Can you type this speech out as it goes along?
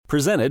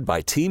Presented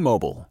by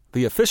T-Mobile,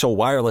 the official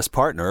wireless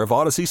partner of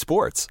Odyssey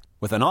Sports.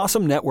 With an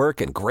awesome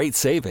network and great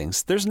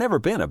savings, there's never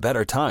been a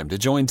better time to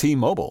join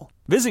T-Mobile.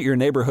 Visit your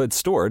neighborhood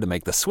store to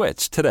make the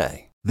switch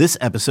today. This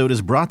episode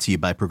is brought to you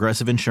by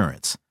Progressive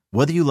Insurance.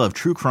 Whether you love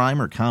true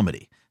crime or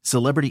comedy,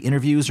 celebrity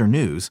interviews or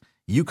news,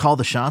 you call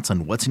the shots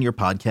on what's in your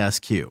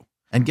podcast queue.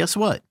 And guess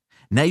what?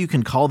 Now you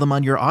can call them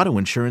on your auto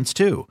insurance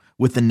too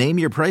with the Name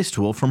Your Price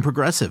tool from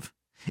Progressive.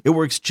 It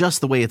works just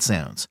the way it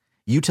sounds.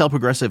 You tell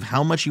Progressive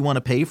how much you want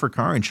to pay for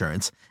car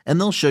insurance, and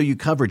they'll show you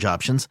coverage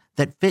options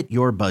that fit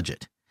your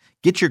budget.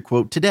 Get your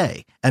quote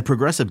today at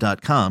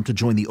Progressive.com to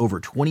join the over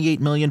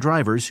 28 million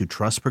drivers who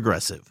trust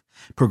Progressive.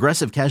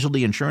 Progressive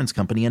Casualty Insurance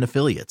Company and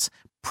Affiliates.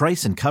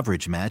 Price and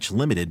coverage match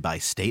limited by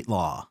state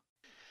law.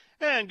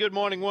 And good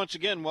morning once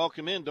again.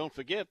 Welcome in. Don't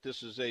forget,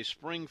 this is a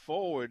spring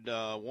forward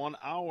 1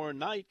 hour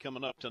night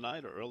coming up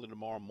tonight or early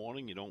tomorrow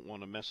morning. You don't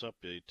want to mess up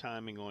the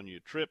timing on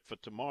your trip for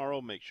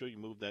tomorrow. Make sure you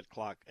move that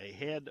clock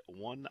ahead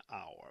 1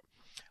 hour.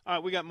 All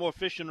right, we got more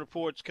fishing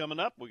reports coming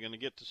up. We're going to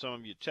get to some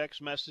of your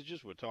text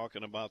messages. We're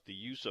talking about the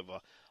use of a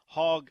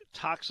hog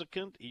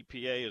toxicant.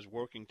 EPA is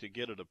working to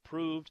get it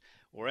approved.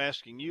 We're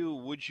asking you,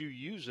 would you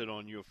use it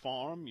on your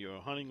farm,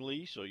 your hunting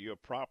lease, or your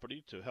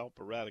property to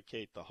help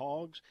eradicate the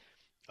hogs?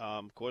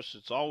 Of course,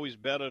 it's always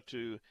better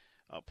to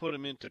put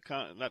them into,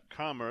 not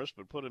commerce,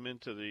 but put them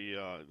into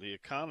the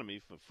economy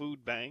for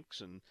food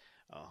banks. And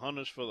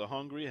Hunters for the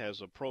Hungry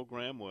has a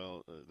program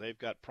where they've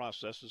got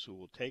processors who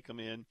will take them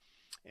in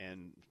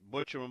and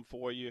butcher them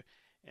for you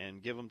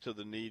and give them to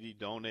the needy,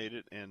 donate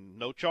it, and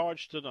no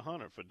charge to the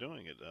hunter for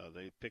doing it.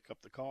 They pick up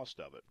the cost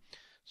of it.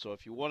 So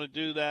if you want to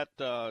do that,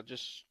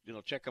 just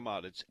check them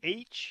out.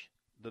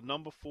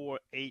 It's4h.org,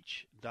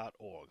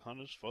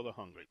 Hunters for the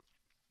Hungry.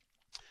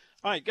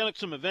 All right, got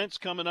some events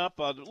coming up.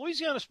 The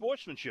Louisiana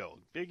Sportsman Show,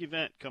 big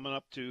event coming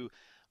up to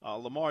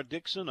Lamar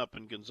Dixon up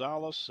in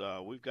Gonzales.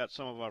 We've got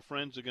some of our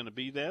friends are going to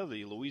be there.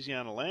 The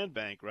Louisiana Land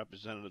Bank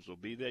representatives will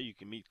be there. You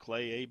can meet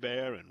Clay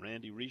Hebert and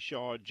Randy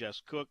Richard,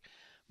 Jess Cook,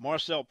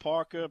 Marcel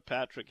Parker,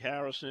 Patrick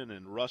Harrison,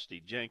 and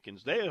Rusty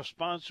Jenkins. They are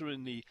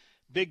sponsoring the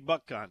Big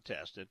Buck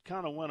Contest. It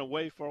kind of went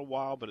away for a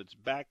while, but it's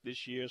back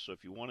this year. So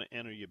if you want to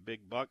enter your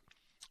big buck,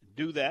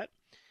 do that.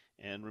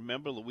 And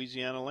remember,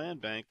 Louisiana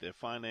Land Bank, they're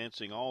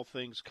financing all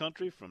things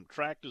country, from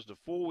tractors to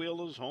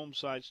four-wheelers, home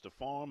sites to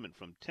farm, and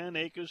from 10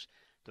 acres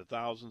to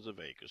thousands of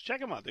acres. Check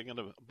them out. They're going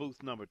to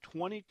booth number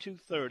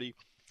 2230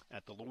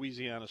 at the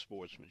Louisiana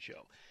Sportsman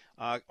Show.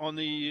 On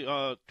the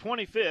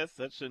 25th,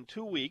 that's in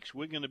 2 weeks,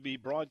 we're going to be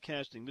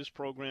broadcasting this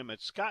program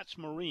at Scotts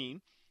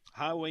Marine,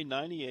 Highway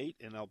 98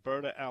 in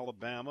Alberta,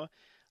 Alabama.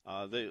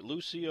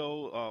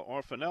 Lucio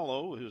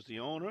Orfanello, who's the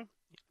owner,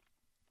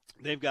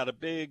 they've got a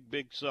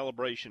big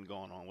celebration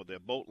going on with their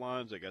boat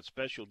lines. They got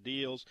special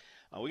deals.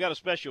 We got a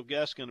special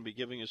guest going to be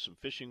giving us some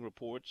fishing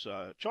reports.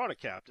 Charter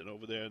captain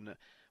over there in the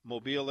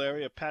Mobile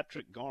area,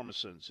 Patrick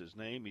Garmison's his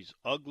name. He's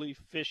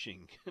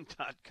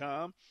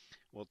uglyfishing.com.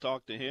 We'll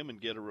talk to him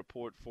and get a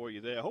report for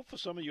you there. I hope for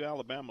some of you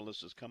Alabama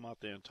listeners come out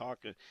there and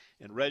talk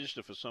and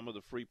register for some of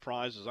the free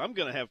prizes. I'm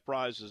going to have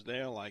prizes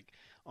there like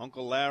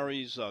Uncle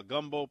Larry's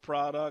gumbo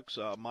products,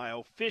 my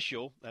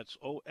official, that's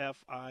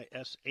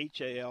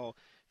OFISHAL,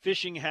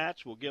 fishing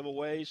hats. We'll give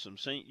away some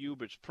St.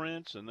 Hubert's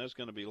prints, and there's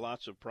going to be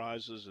lots of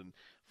prizes and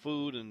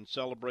food and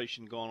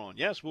celebration going on.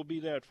 Yes, we'll be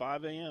there at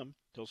 5 a.m.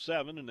 till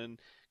 7, and then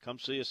come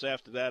see us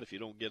after that if you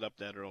don't get up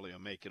that early or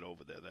make it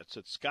over there. That's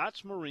at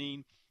Scotts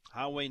Marine,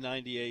 Highway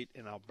 98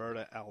 in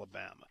Alberta,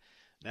 Alabama.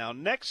 Now,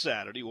 next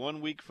Saturday,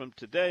 1 week from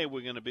today,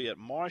 we're going to be at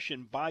Marsh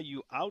and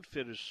Bayou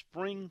Outfitters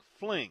Spring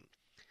Fling.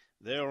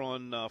 They're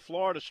on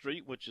Florida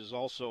Street, which is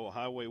also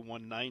Highway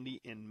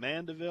 190 in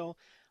Mandeville.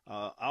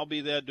 I'll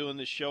be there doing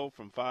this show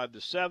from 5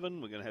 to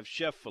 7. We're going to have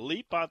Chef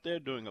Philippe out there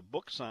doing a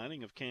book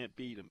signing of Can't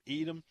Beat 'Em,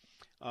 Eat 'Em.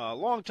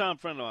 Longtime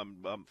friend of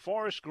mine,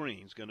 Forrest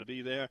Green's going to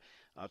be there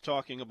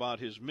talking about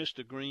his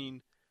Mr.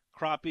 Green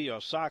crappie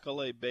or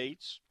sac-a-lait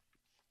baits.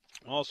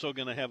 Also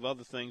going to have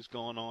other things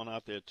going on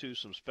out there, too.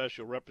 Some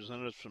special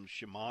representatives from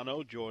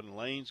Shimano. Jordan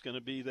Lane's going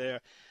to be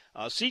there.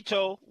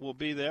 Cito will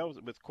be there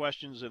with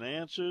questions and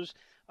answers.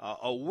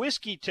 A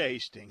whiskey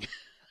tasting.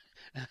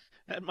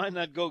 That might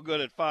not go good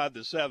at 5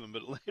 to 7,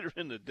 but later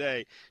in the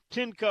day,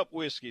 Tin Cup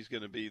Whiskey is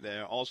going to be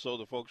there. Also,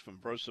 the folks from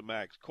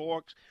Versamax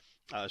Corks.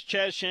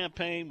 Chaz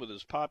Champagne with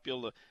his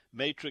popular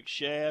Matrix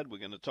Shad. We're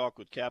going to talk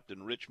with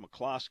Captain Rich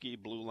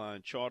McCloskey, Blue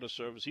Line Charter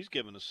Service. He's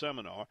giving a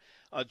seminar.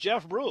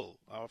 Jeff Brule,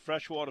 our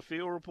freshwater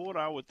field reporter.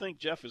 I would think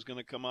Jeff is going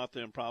to come out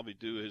there and probably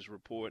do his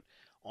report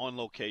on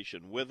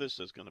location with us.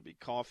 There's going to be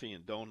coffee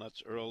and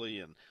donuts early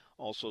and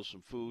also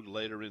some food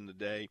later in the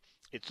day.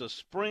 It's a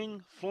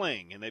spring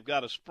fling, and they've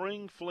got a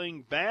spring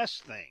fling bass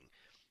thing.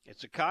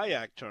 It's a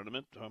kayak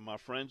tournament. My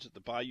friends at the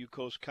Bayou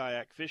Coast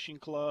Kayak Fishing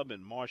Club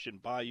and Marsh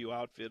and Bayou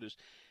Outfitters.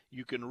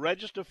 You can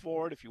register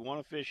for it if you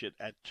want to fish it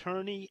at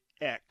tourneyx.com.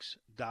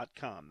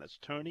 That's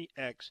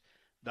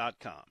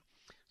tourneyx.com.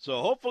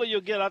 So hopefully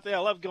you'll get out there. I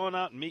love going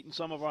out and meeting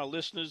some of our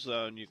listeners,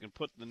 and you can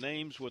put the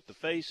names with the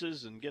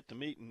faces and get to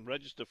meet and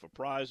register for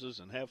prizes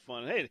and have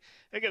fun. Hey,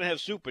 they're going to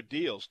have super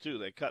deals, too.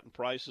 They're cutting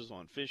prices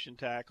on fishing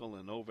tackle,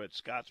 and over at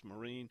Scott's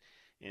Marine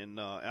in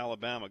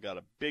Alabama got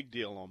a big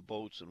deal on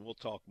boats, and we'll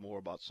talk more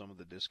about some of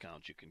the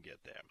discounts you can get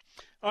there.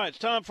 All right, it's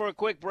time for a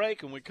quick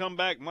break. When we come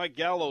back, Mike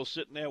Gallo's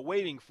sitting there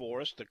waiting for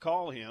us to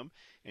call him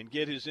and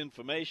get his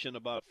information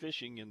about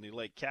fishing in the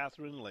Lake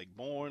Catherine, Lake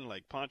Bourne,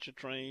 Lake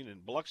Pontchartrain,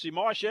 and Biloxi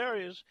Marsh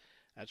areas.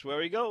 That's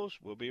where he goes.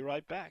 We'll be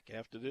right back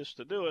after this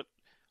to do it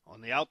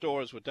on the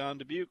Outdoors with Don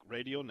Dubuque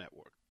Radio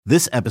Network.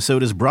 This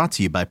episode is brought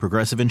to you by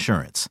Progressive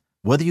Insurance.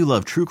 Whether you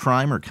love true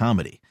crime or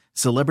comedy,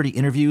 celebrity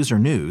interviews or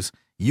news,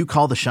 you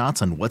call the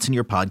shots on what's in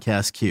your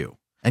podcast queue.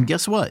 And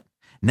guess what?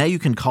 Now you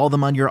can call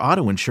them on your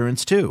auto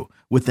insurance too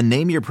with the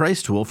Name Your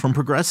Price tool from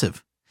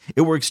Progressive.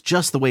 It works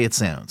just the way it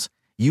sounds.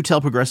 You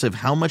tell Progressive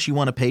how much you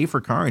want to pay for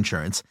car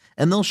insurance,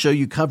 and they'll show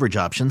you coverage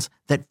options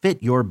that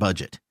fit your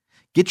budget.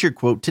 Get your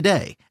quote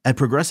today at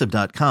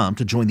Progressive.com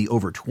to join the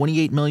over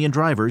 28 million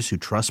drivers who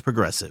trust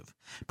Progressive.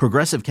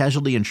 Progressive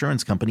Casualty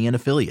Insurance Company and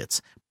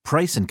Affiliates.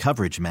 Price and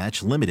coverage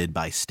match limited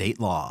by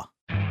state law.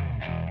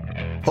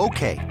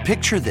 Okay,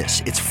 picture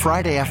this. It's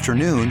Friday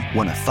afternoon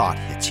when a thought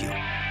hits you.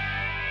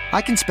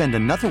 I can spend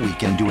another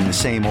weekend doing the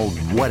same old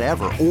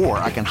whatever, or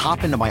I can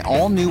hop into my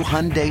all-new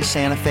Hyundai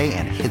Santa Fe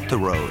and hit the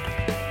road.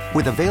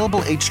 With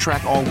available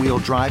H-Track all-wheel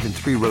drive and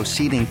 3-row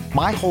seating,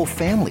 my whole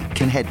family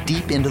can head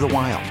deep into the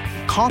wild.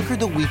 Conquer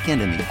the weekend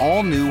in the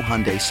all-new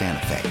Hyundai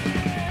Santa Fe.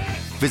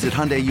 Visit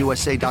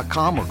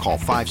HyundaiUSA.com or call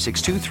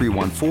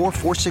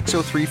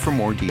 562-314-4603 for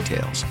more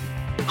details.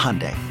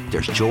 Hyundai,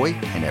 there's joy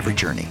in every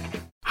journey.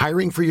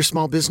 Hiring for your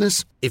small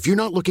business? If you're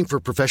not looking for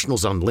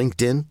professionals on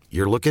LinkedIn,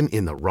 you're looking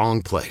in the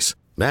wrong place.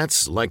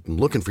 That's like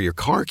looking for your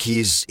car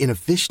keys in a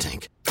fish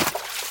tank.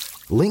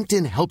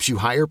 LinkedIn helps you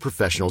hire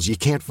professionals you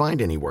can't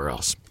find anywhere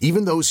else,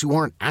 even those who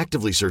aren't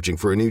actively searching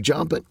for a new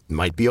job but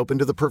might be open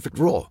to the perfect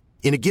role.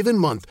 In a given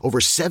month, over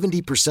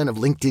 70% of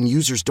LinkedIn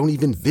users don't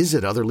even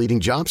visit other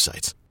leading job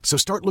sites. So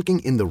start looking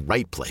in the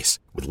right place.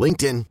 With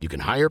LinkedIn, you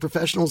can hire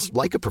professionals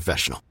like a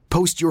professional.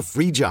 Post your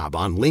free job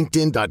on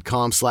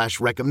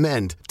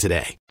linkedin.com/recommend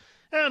today.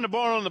 And the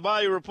Born on the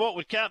Bayou Report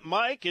with Captain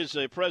Mike is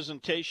a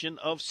presentation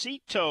of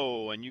Sea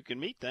Tow, and you can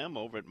meet them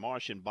over at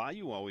Marsh and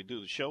Bayou while we do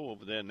the show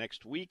over there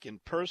next week in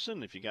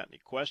person. If you got any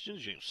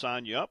questions, you can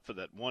sign you up for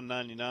that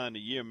 $199 a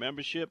year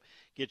membership,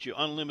 get you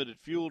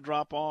unlimited fuel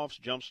drop-offs,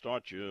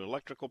 jumpstart your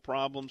electrical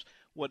problems,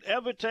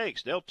 whatever it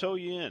takes, they'll tow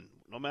you in.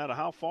 No matter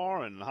how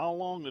far and how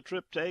long the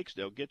trip takes,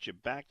 they'll get you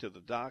back to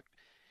the dock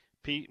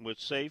with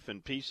safe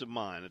and peace of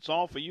mind. It's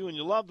all for you and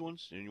your loved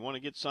ones, and you want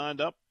to get signed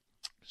up,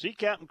 see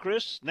Captain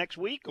Chris next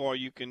week, or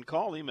you can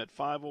call him at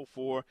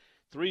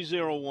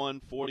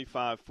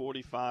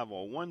 504-301-4545,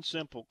 or one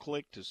simple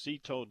click to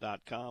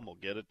seatow.com will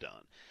get it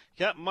done.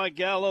 Captain Mike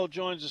Gallo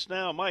joins us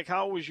now. Mike,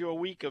 how was your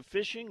week of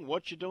fishing?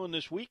 What you doing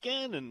this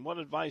weekend, and what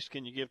advice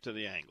can you give to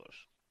the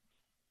anglers?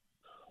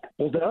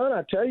 Well, Don,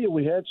 I tell you,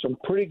 we had some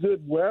pretty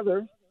good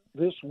weather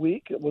this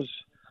week. It was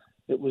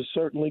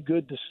certainly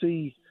good to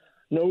see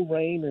no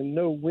rain and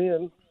no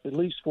wind, at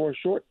least for a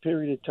short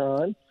period of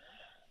time,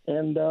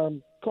 and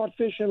caught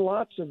fish in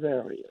lots of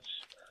areas.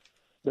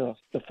 The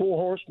Four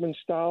Horsemen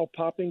style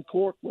popping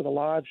cork with a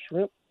live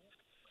shrimp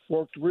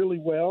worked really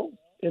well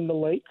in the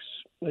lakes,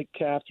 Lake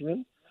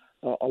Catherine,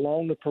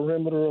 along the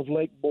perimeter of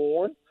Lake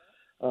Bourne.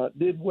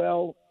 Did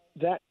well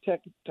that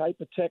type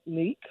of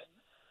technique.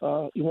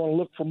 You want to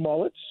look for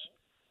mullets.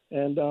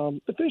 And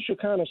the fish are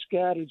kind of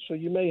scattered, so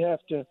you may have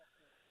to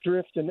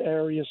drift an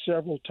area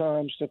several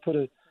times to put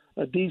a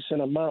decent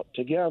amount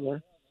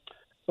together.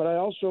 But I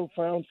also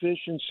found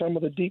fish in some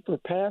of the deeper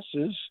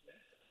passes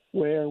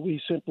where we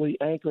simply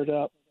anchored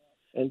up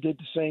and did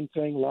the same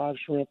thing, live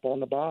shrimp on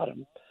the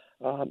bottom.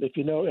 If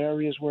you know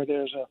areas where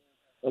there's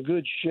a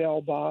good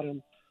shell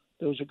bottom,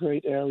 those are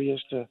great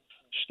areas to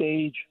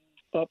stage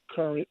up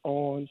current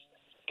on,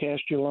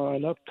 cast your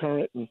line up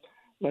current, and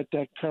let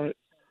that current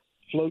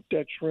float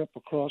that shrimp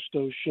across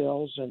those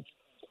shells, and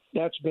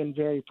that's been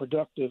very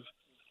productive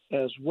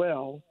as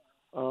well.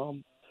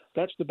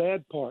 That's the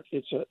bad part.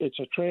 It's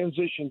a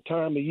transition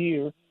time of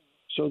year,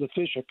 so the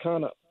fish are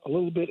kind of a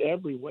little bit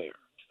everywhere,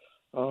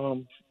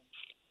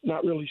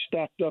 not really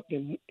stacked up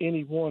in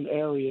any one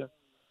area.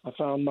 I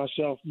found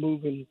myself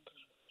moving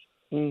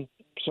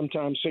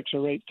sometimes 6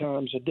 or 8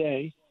 times a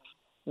day.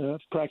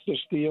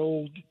 Practice the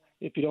old,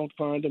 if you don't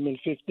find them in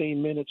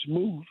 15 minutes,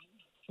 move.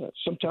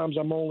 Sometimes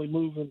I'm only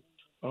moving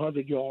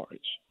 100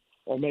 yards,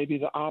 or maybe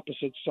the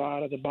opposite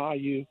side of the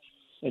bayou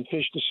and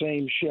fish the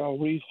same shell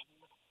reef,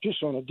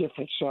 just on a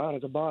different side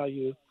of the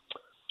bayou.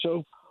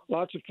 So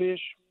lots of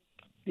fish,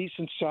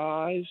 decent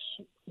size,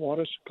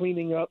 water's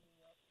cleaning up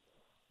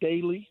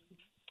daily.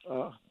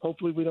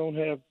 Hopefully we don't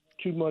have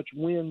too much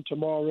wind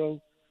tomorrow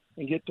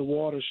and get the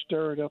water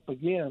stirred up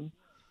again.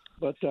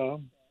 But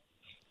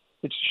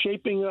it's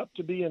shaping up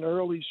to be an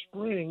early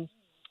spring.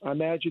 I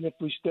imagine if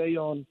we stay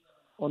on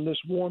this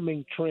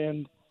warming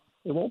trend,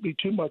 it won't be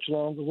too much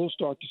longer. We'll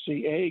start to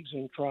see eggs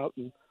in trout,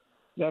 and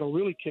that'll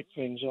really kick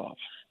things off.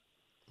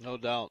 No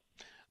doubt.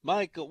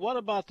 Mike, what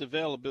about the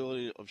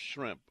availability of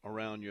shrimp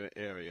around your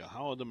area?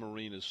 How are the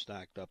marinas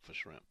stacked up for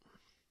shrimp?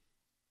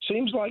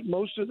 Seems like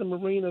most of the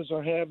marinas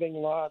are having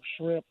live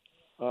shrimp.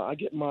 I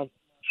get my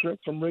shrimp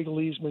from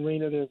Wrigley's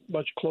Marina. They're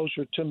much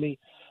closer to me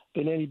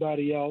than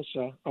anybody else.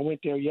 I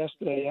went there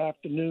yesterday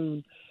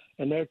afternoon,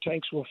 and their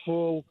tanks were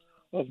full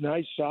of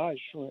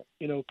nice-sized shrimp.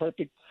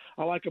 Perfect.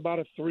 I like about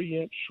a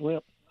 3-inch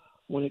shrimp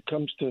when it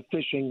comes to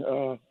fishing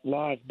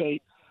live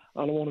bait.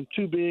 I don't want them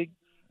too big.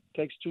 It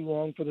takes too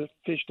long for the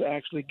fish to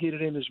actually get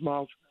it in his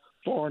mouth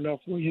far enough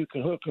where you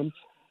can hook them.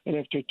 And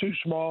if they're too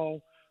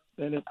small,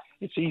 then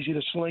it's easy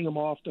to sling them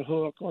off the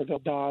hook, or they'll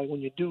die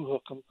when you do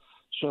hook them.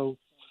 So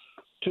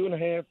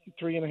 2.5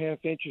 to 3.5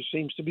 inches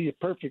seems to be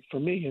perfect for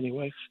me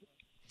anyway.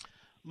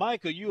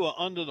 Mike, are you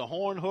under the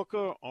horn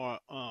hooker or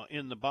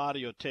in the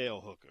body or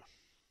tail hooker?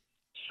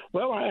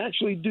 Well, I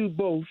actually do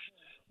both.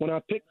 When I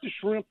pick the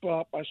shrimp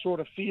up, I sort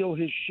of feel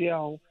his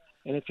shell,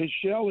 and if his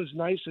shell is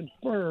nice and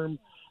firm,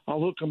 I'll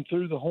hook him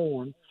through the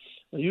horn.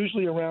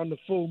 Usually around the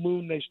full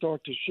moon, they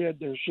start to shed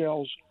their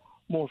shells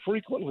more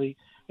frequently,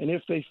 and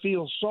if they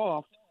feel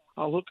soft,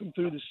 I'll hook them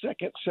through the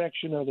second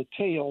section of the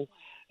tail,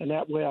 and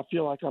that way I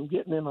feel like I'm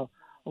getting in a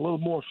little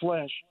more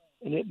flesh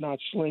and it not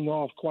sling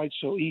off quite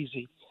so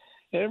easy.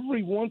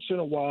 Every once in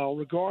a while,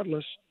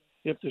 regardless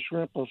if the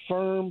shrimp are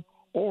firm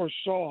or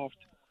soft,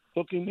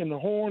 hooking in the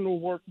horn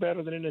will work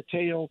better than in the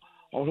tail,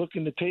 or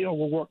hooking the tail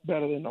will work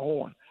better than the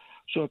horn.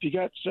 So if you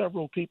got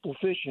several people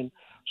fishing,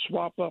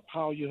 swap up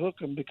how you hook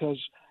them, because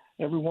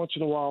every once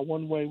in a while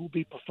one way will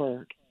be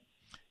preferred.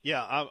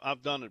 Yeah,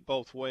 I've done it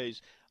both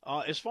ways.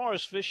 As far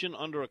as fishing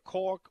under a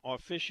cork or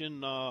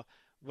fishing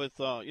with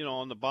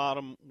on the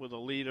bottom with a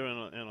leader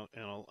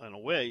and a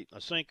weight,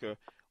 a sinker,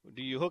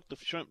 do you hook the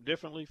shrimp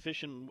differently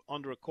fishing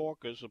under a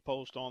cork as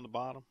opposed to on the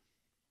bottom?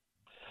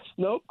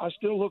 Nope, I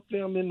still hook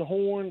them in the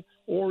horn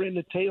or in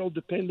the tail,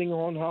 depending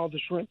on how the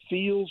shrimp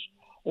feels,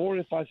 or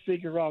if I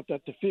figure out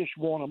that the fish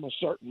want them a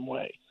certain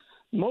way.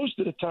 Most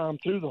of the time,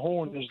 through the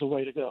horn is the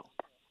way to go.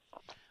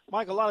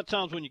 Mike, a lot of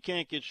times when you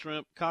can't get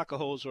shrimp,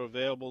 cockahos are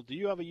available. Do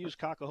you ever use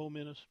cockaho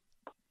minnows?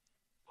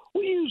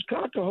 We use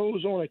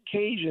cockahos on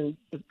occasion.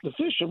 The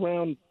fish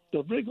around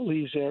the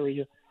Wrigley's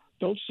area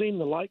don't seem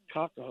to like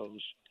cockahos,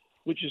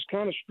 which is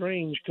kind of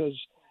strange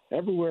because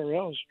everywhere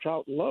else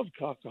trout love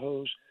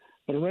cockahos,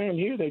 but around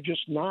here they're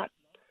just not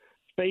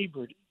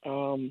favored.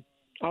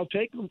 I'll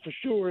take them for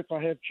sure if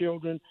I have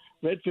children.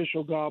 Redfish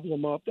will gobble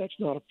them up. That's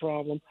not a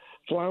problem.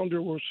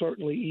 Flounder will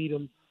certainly eat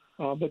them.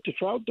 But the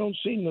trout don't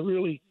seem to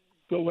really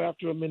go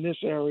after them in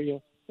this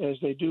area as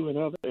they do in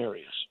other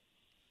areas.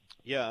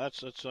 Yeah,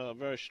 that's a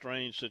very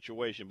strange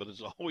situation, but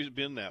it's always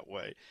been that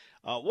way.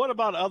 What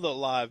about other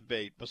live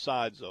bait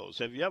besides those?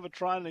 Have you ever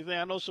tried anything?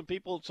 I know some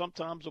people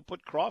sometimes will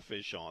put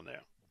crawfish on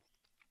there.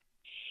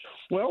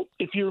 Well,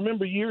 if you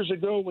remember years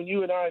ago when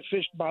you and I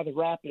fished by the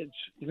rapids,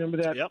 you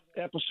remember that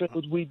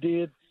episode we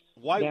did?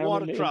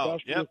 Whitewater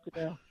trout, yep.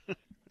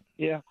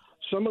 Yeah,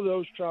 some of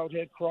those trout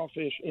had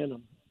crawfish in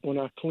them when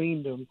I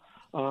cleaned them.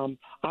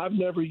 I've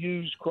never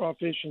used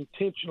crawfish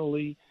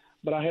intentionally,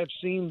 but I have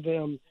seen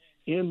them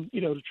in,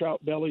 the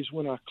trout bellies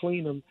when I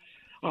clean them.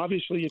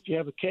 Obviously, if you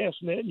have a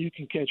cast net, you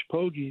can catch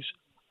pogies.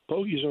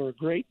 Pogies are a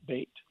great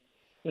bait.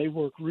 They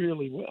work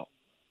really well.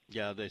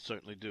 Yeah, they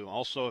certainly do.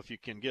 Also, if you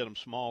can get them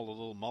small, the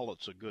little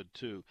mullets are good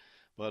too.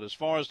 But as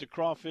far as the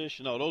crawfish,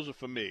 no, those are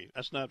for me.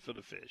 That's not for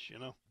the fish,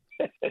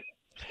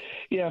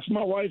 Yeah, if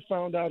my wife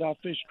found out I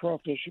fished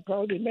crawfish, she'd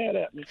probably be mad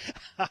at me.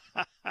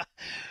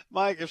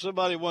 Mike, if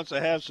somebody wants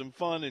to have some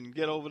fun and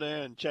get over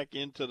there and check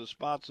into the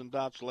Spots and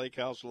Dots Lake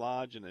House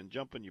Lodge and then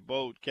jump in your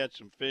boat, catch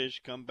some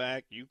sfish, come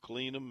back, you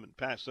clean them and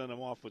send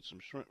them off with some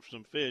shrimp,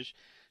 some fish,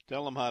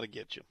 tell them how to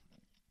get you.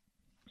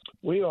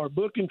 We are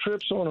booking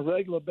trips on a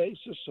regular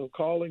basis, so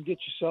call and get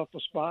yourself a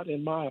spot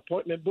in my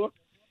appointment book.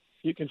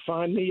 You can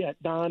find me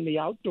at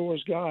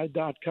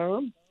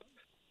DonTheOutdoorsGuy.com.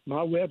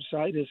 My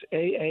website is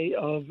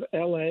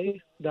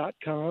aaofla.com.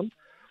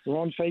 We're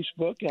on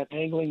Facebook at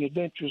Angling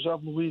Adventures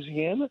of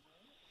Louisiana,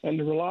 and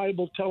the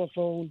reliable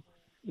telephone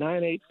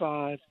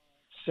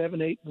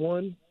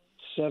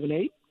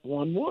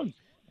 985-781-7811.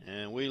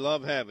 And we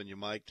love having you,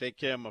 Mike. Take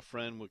care, my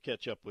friend. We'll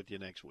catch up with you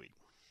next week.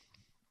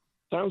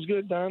 Sounds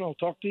good, Don. I'll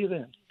talk to you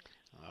then.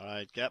 All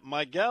right, Captain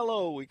Mike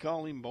Gallo, we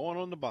call him Born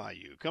on the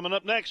Bayou. Coming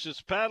up next,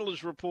 it's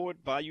Paddler's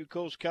Report, Bayou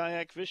Coast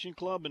Kayak Fishing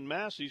Club in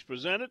Massey's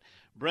presented.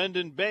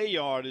 Brendan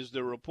Bayard is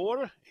the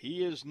reporter.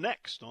 He is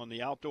next on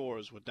the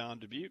Outdoors with Don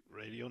Dubuque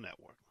Radio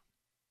Network.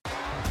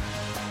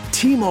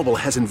 T-Mobile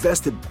has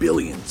invested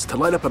billions to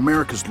light up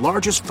America's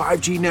largest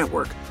 5G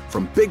network,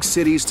 from big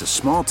cities to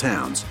small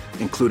towns,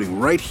 including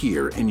right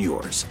here in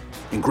yours.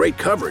 And great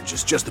coverage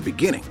is just the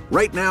beginning.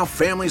 Right now,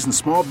 families and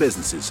small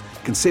businesses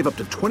can save up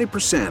to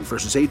 20%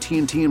 versus AT&T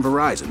and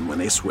Verizon when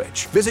they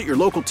switch. Visit your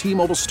local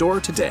T-Mobile store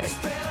today.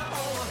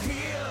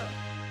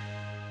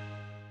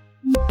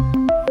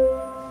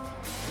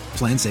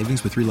 Plan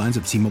savings with 3 lines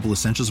of T-Mobile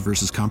Essentials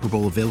versus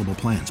comparable available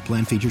plans.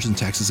 Plan features and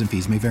taxes and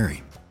fees may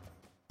vary.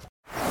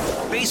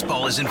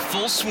 Baseball is in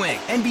full swing.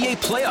 NBA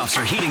playoffs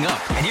are heating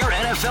up, and your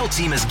NFL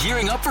team is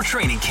gearing up for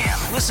training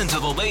camp. Listen to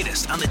the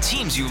latest on the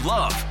teams you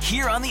love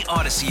here on the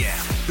Odyssey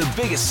app. The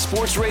biggest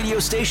sports radio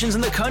stations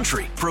in the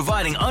country,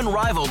 providing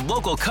unrivaled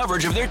local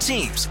coverage of their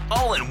teams,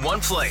 all in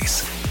one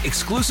place.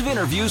 Exclusive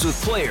interviews with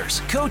players,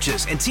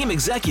 coaches, and team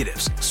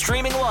executives,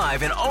 streaming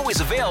live and always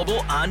available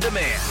on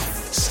demand.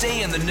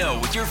 Stay in the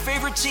know with your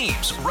favorite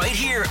teams right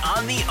here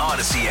on the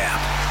Odyssey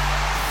app.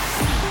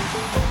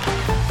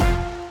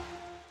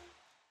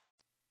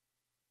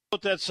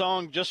 Put that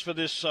song just for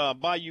this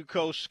Bayou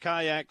Coast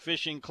Kayak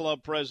Fishing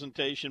Club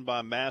presentation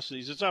by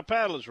Massey's. It's our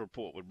Paddlers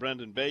Report with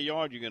Brendan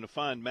Bayard. You're going to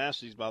find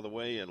Massey's, by the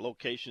way, at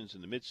locations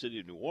in the mid-city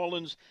of New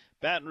Orleans,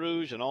 Baton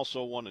Rouge, and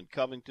also one in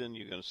Covington.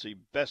 You're going to see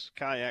best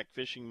kayak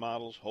fishing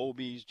models,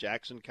 Hobie's,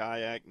 Jackson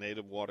Kayak,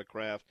 Native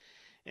Watercraft.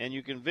 And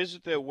you can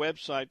visit their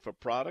website for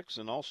products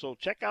and also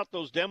check out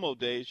those demo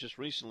days. Just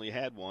recently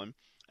had one.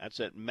 That's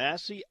at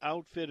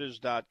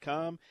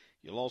MasseyOutfitters.com.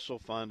 You'll also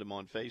find them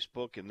on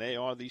Facebook, and they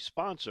are the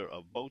sponsor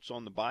of Boats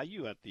on the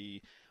Bayou at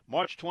the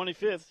March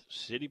 25th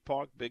City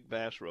Park Big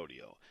Bass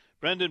Rodeo.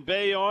 Brendan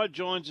Bayard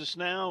joins us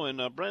now.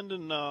 And,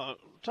 Brendan,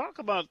 talk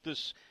about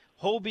this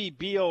Hobie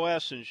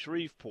BOS in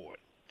Shreveport.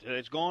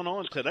 It's going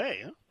on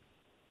today, huh?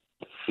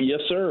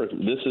 Yes, sir.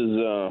 This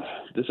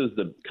is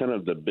the kind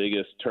of the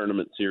biggest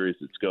tournament series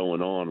that's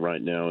going on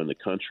right now in the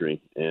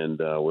country, and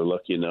we're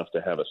lucky enough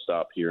to have a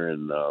stop here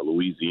in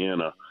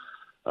Louisiana.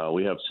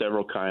 We have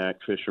several kayak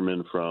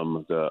fishermen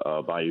from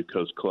the Bayou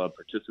Coast Club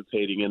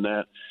participating in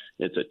that.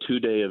 It's a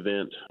 2-day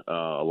event.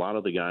 A lot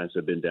of the guys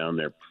have been down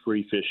there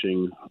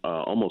pre-fishing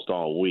almost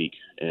all week,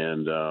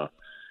 and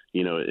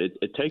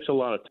it takes a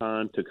lot of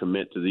time to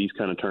commit to these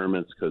kind of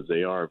tournaments because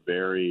they are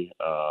very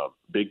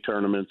big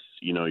tournaments.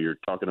 You know, you're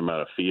talking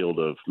about a field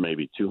of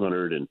maybe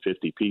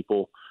 250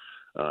 people.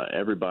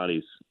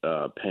 Everybody's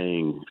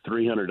paying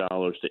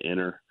 $300 to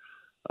enter.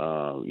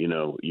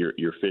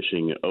 You're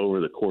fishing over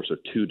the course of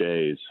 2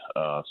 days.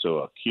 So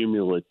a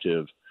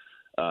cumulative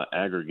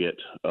aggregate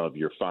of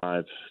your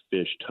 5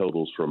 fish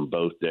totals from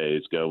both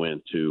days go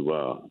into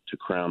to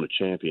crown a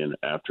champion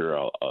after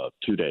a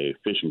 2-day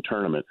fishing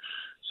tournament.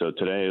 So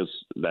today is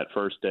that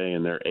first day,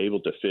 and they're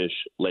able to fish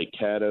Lake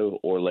Caddo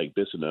or Lake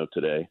Bissonneau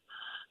today.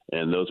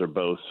 And those are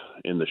both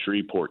in the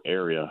Shreveport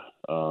area.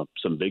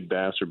 Some big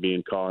bass are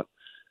being caught.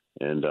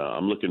 And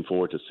I'm looking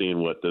forward to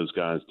seeing what those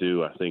guys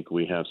do. I think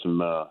we have some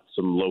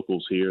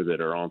locals here that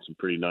are on some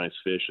pretty nice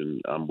fish,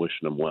 and I'm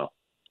wishing them well.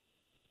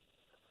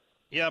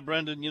 Yeah,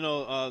 Brendan,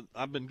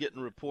 I've been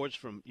getting reports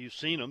from, you've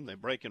seen them, they're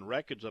breaking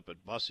records up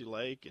at Bussy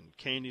Lake and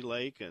Caney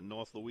Lake and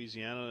North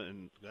Louisiana,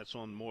 and that's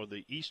on more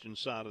the eastern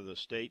side of the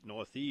state,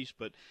 northeast.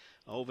 But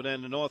over there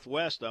in the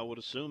northwest, I would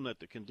assume that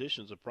the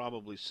conditions are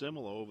probably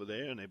similar over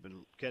there, and they've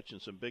been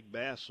catching some big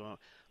bass. So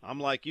I'm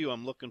like you,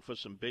 I'm looking for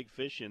some big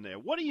fish in there.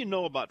 What do you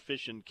know about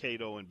fishing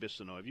Caddo and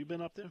Bissonneau? Have you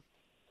been up there?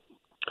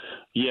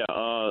 Yeah,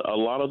 a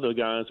lot of the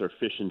guys are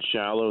fishing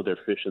shallow. They're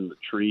fishing the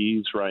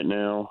trees right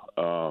now.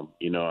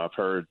 I've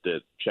heard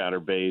that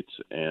chatterbaits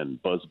and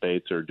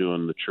buzzbaits are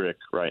doing the trick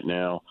right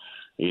now.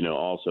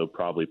 Also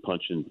probably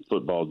punching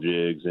football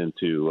jigs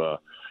into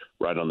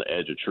right on the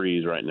edge of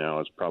trees right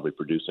now is probably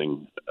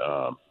producing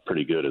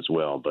pretty good as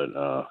well. But,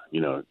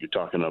 you're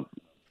talking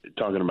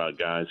about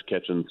guys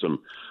catching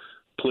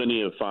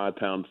plenty of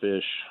 5-pound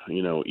fish,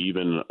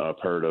 even I've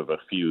heard of a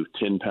few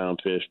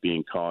 10-pound fish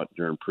being caught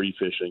during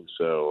pre-fishing.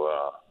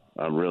 So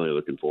I'm really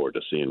looking forward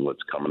to seeing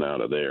what's coming out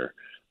of there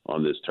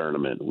on this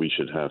tournament. We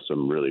should have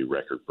some really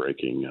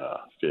record-breaking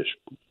fish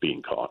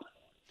being caught.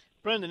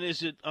 Brendan,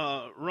 is it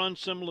run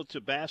similar to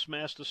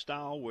Bassmaster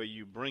style where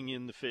you bring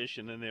in the fish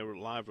and then they're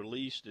live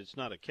released? It's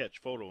not a catch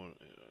photo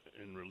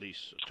and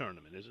release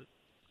tournament, is it?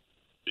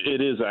 It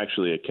is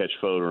actually a catch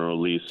photo and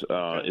release.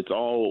 Okay. It's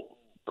all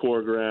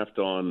choreographed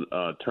on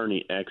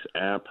Tourney X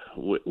app,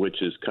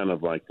 which is kind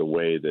of like the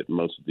way that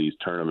most of these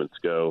tournaments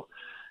go.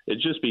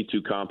 It'd just be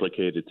too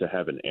complicated to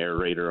have an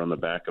aerator on the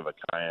back of a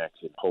kayak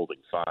and holding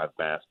 5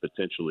 bass,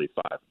 potentially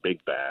 5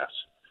 big bass,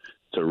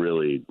 to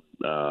really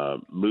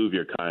move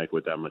your kayak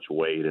with that much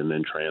weight and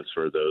then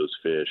transfer those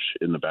fish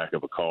in the back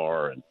of a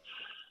car. And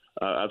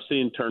I've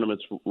seen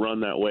tournaments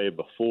run that way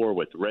before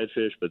with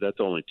redfish, but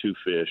that's only 2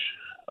 fish.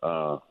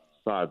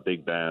 5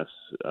 big bass,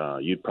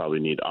 you'd probably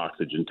need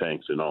oxygen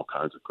tanks and all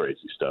kinds of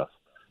crazy stuff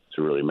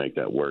to really make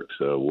that work.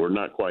 So we're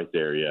not quite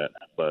there yet,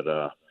 but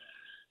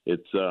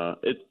it's a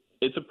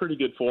pretty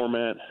good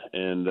format,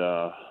 and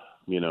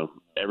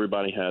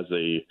everybody has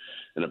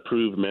an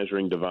approved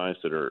measuring device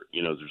that are,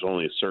 there's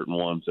only certain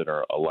ones that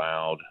are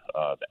allowed.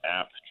 The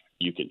app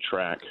you can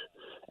track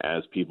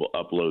as people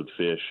upload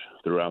fish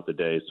throughout the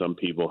day. Some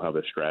people have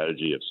a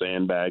strategy of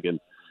sandbagging,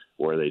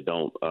 where they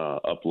don't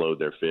upload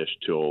their fish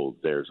till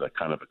there's a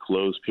kind of a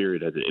closed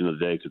period at the end of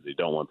the day because they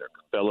don't want their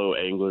fellow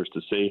anglers to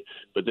see.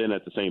 But then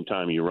at the same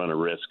time, you run a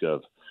risk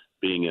of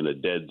being in a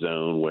dead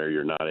zone where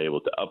you're not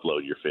able to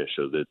upload your fish.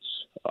 So that's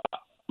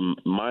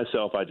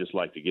myself, I just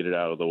like to get it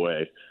out of the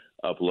way,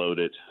 upload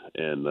it,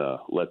 and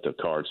let the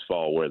cards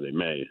fall where they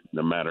may,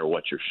 no matter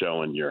what you're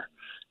showing your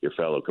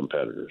fellow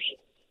competitors.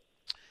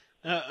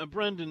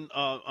 Brendan,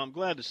 I'm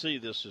glad to see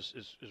this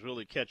is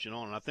really catching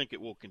on, and I think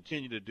it will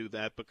continue to do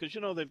that because,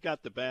 they've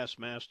got the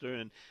Bassmaster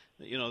and,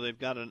 they've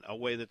got a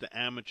way that the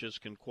amateurs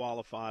can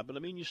qualify. But, I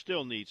mean, you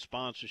still need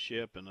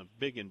sponsorship and a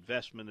big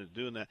investment in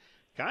doing that.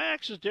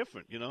 Kayaks is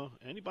different,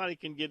 Anybody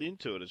can get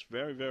into it. It's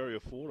very, very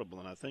affordable,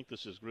 and I think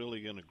this is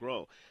really going to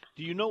grow.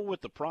 Do you know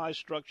what the prize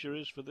structure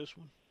is for this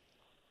one?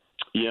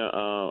 Yeah,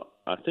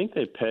 I think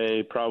they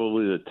pay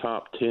probably the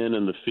top 10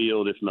 in the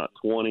field, if not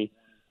 20.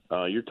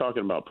 You're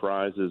talking about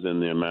prizes in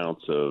the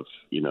amounts of,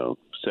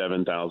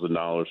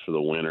 $7,000 for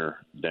the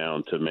winner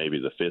down to maybe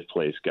the fifth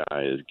place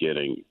guy is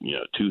getting,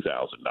 $2,000.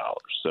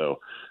 So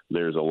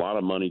there's a lot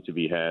of money to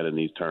be had in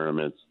these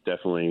tournaments.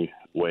 Definitely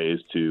ways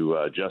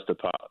to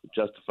justify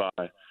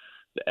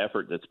the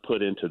effort that's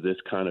put into this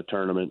kind of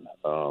tournament.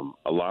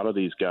 A lot of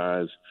these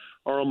guys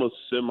are almost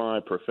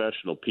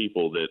semi-professional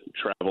people that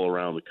travel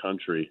around the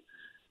country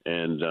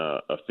and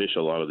fish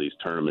a lot of these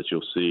tournaments.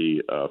 You'll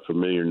see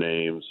familiar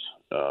names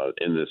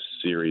in this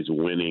series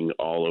winning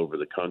all over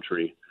the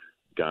country,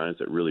 guys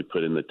that really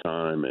put in the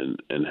time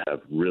and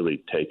have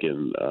really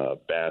taken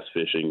bass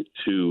fishing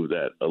to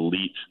that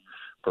elite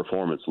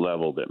performance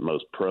level that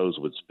most pros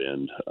would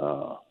spend,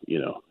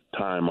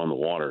 time on the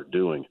water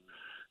doing.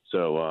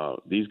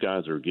 So these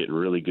guys are getting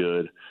really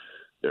good.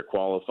 They're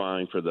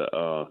qualifying for the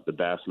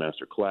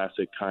Bassmaster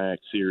Classic Kayak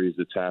Series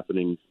that's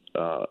happening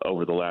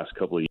over the last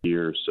couple of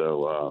years.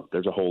 So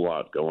there's a whole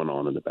lot going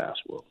on in the bass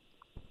world.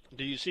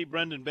 Do you see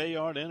Brendan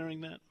Bayard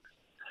entering that?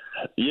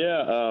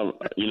 Yeah,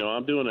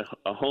 I'm doing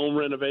a home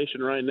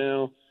renovation right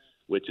now,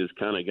 which has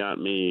kind of got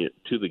me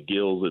to the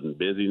gills in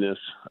busyness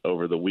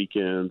over the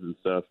weekends and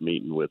stuff,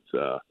 meeting with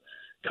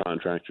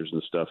contractors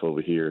and stuff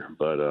over here.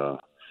 But,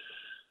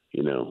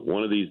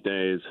 one of these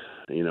days,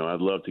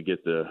 I'd love to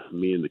get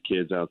me and the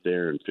kids out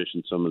there and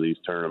fishing some of these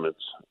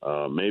tournaments.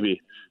 Maybe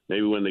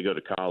when they go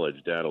to college,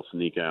 Dad will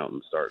sneak out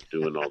and start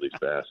doing all these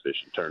bass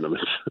fishing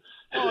tournaments.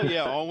 Oh,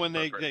 yeah. Or when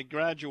they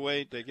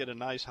graduate, they get a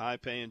nice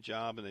high-paying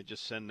job, and they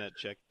just send that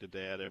check to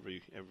Dad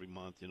every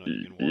month. You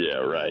can walk in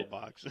the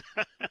mailbox.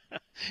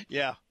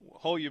 Yeah,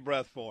 hold your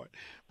breath for it.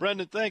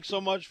 Brendan, thanks so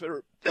much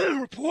for the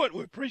report.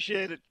 We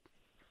appreciate it.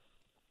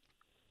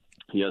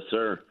 Yes,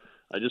 sir.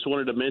 I just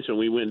wanted to mention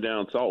we went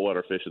down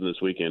saltwater fishing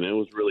this weekend. It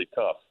was really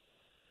tough.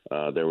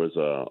 There was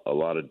a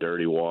lot of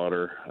dirty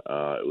water.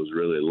 It was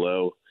really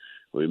low.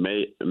 We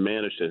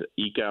managed to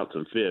eke out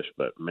some fish,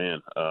 but, man,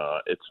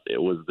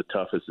 it was the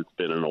toughest it's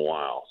been in a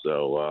while.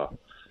 So,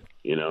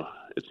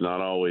 it's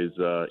not always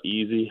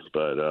easy,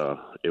 but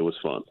it was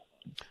fun.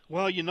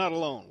 Well, you're not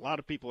alone. A lot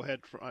of people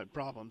had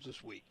problems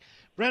this week.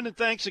 Brendan,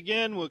 thanks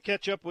again. We'll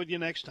catch up with you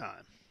next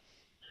time.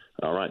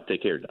 All right.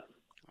 Take care, Don.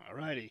 All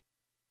righty.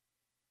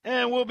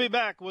 And we'll be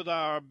back with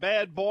our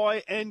Bad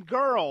Boy and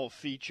Girl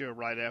feature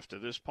right after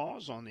this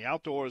pause on the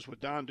Outdoors with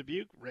Don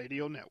Dubuque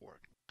Radio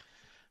Network.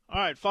 All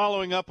right,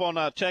 following up on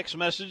our text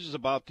messages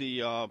about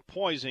the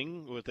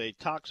poisoning with a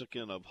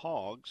toxicant of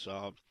hogs,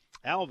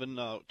 Alvin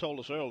told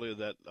us earlier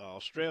that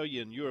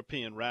Australian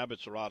European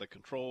rabbits are out of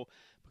control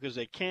because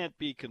they can't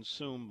be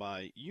consumed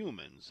by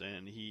humans.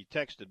 And he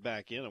texted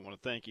back in. I want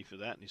to thank you for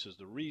that. And he says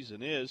the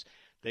reason is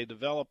they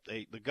developed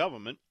the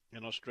government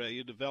in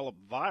Australia developed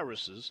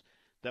viruses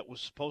that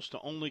was supposed to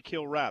only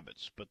kill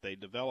rabbits, but they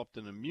developed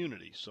an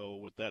immunity. So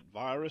with that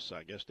virus,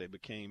 I guess they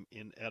became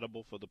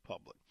inedible for the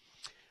public.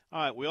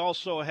 All right, we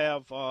also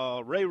have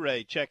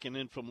Ray checking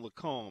in from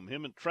Lacombe.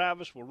 Him and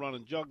Travis were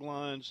running jug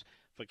lines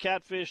for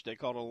catfish. They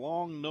caught a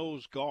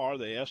long-nosed gar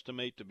they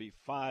estimate to be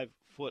 5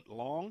 foot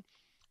long.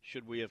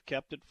 Should we have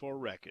kept it for a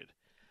record?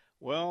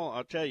 Well,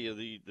 I'll tell you,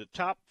 the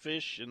top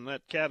fish in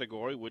that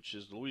category, which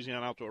is the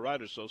Louisiana Outdoor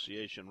Writers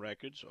Association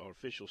records, or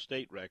official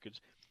state records,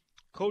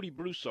 Cody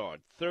Broussard,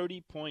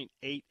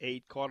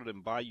 30.88, caught it in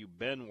Bayou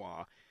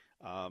Benoit.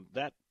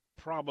 That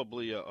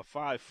probably a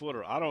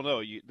 5-footer. I don't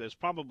know. There's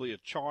probably a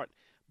chart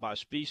by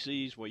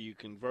species where you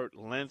convert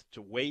length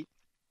to weight,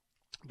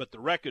 but the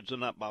records are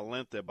not by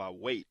length, they're by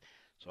weight.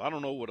 So I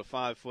don't know what a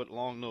 5-foot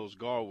long-nosed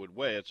gar would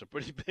weigh. It's a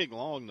pretty big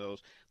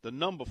long-nose. The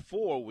number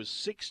 4 was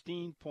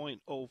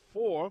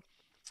 16.04,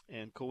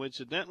 and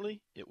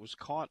coincidentally, it was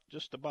caught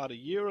just about a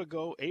year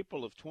ago,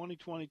 April of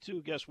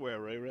 2022. Guess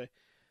where, Ray?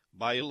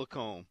 Bayou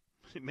Lacombe.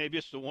 Maybe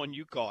it's the one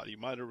you caught. He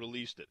might have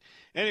released it.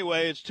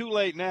 Anyway, it's too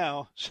late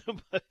now. So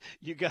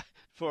you got,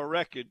 for a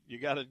record, you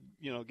got to,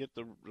 get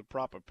the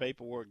proper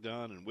paperwork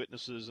done and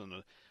witnesses and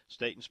a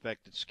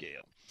state-inspected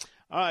scale.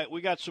 All right,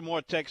 we got some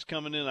more texts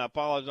coming in. I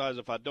apologize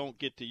if I don't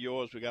get to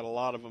yours. We got a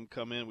lot of them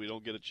come in. We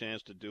don't get a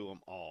chance to do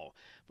them all.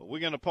 But we're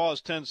going to pause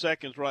 10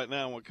 seconds right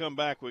now. When we come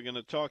back, we're going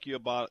to talk to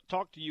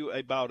you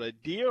about a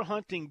deer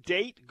hunting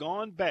date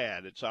gone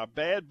bad. It's our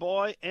bad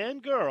boy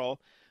and girl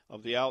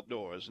of the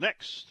outdoors.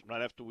 Next,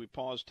 right after we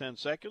pause 10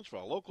 seconds for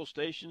our local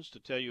stations to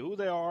tell you who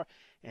they are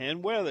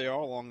and where they are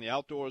along the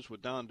Outdoors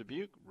with Don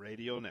Dubuque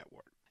Radio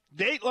Network.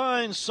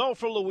 Dateline,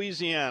 Sulphur,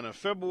 Louisiana,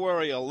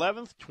 February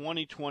 11th,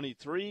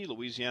 2023.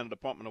 Louisiana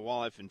Department of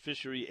Wildlife and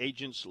Fishery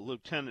agents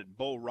Lieutenant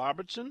Bo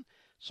Robertson,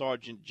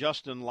 Sergeant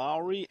Justin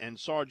Lowry, and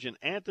Sergeant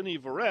Anthony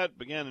Verrett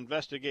began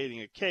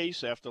investigating a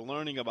case after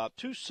learning about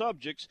 2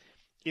 subjects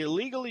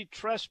illegally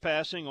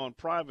trespassing on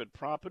private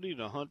property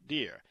to hunt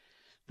deer.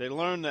 They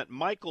learned that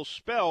Michael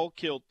Spell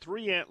killed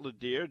 3 antler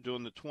deer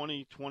during the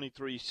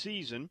 2023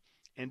 season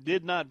and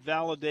did not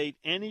validate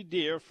any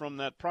deer from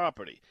that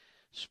property.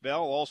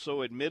 Spell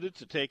also admitted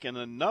to taking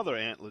another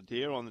antler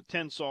deer on the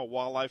Tensas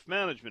Wildlife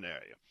Management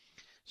Area.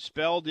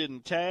 Spell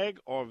didn't tag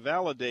or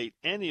validate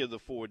any of the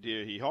 4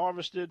 deer he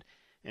harvested,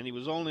 and he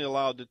was only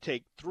allowed to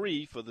take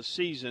 3 for the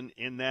season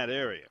in that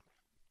area.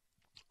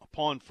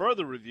 Upon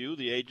further review,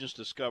 the agents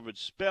discovered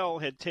Spell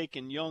had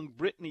taken young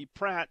Brittany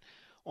Pratt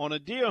on a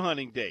deer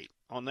hunting date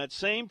on that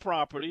same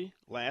property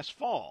last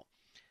fall,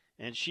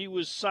 and she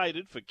was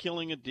cited for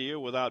killing a deer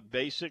without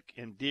basic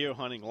and deer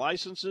hunting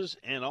licenses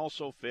and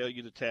also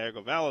failure to tag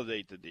or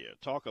validate the deer.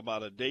 Talk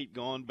about a date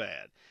gone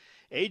bad.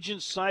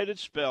 Agents cited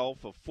Spell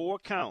for 4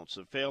 counts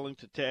of failing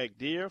to tag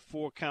deer,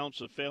 4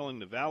 counts of failing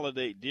to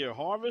validate deer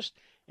harvest,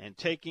 and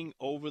taking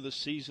over the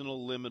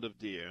seasonal limit of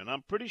deer. And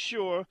I'm pretty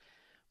sure,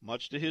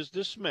 much to his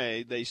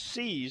dismay, they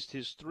seized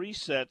his 3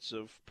 sets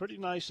of pretty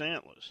nice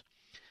antlers.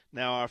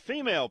 Now, our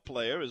female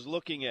player is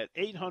looking at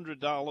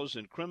 $800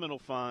 in criminal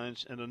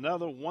fines and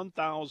another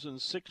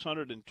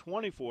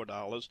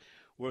 $1,624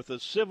 worth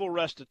of civil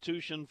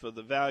restitution for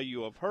the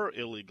value of her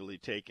illegally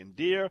taken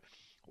deer,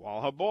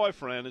 while her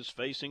boyfriend is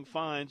facing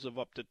fines of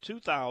up to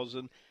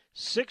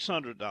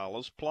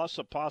 $2,600 plus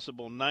a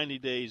possible 90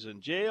 days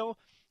in jail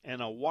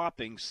and a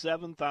whopping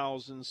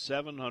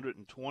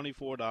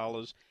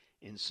 $7,724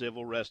 in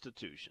civil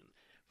restitution.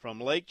 From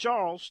Lake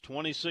Charles,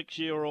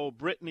 26-year-old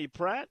Brittany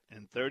Pratt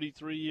and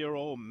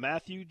 33-year-old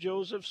Matthew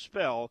Joseph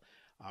Spell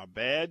are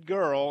bad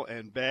girl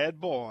and bad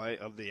boy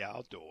of the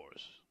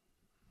outdoors.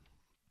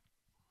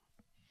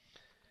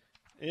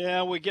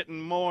 Yeah, we're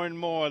getting more and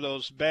more of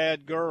those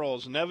bad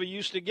girls. Never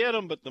used to get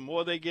them, but the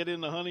more they get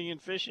into hunting and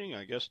fishing,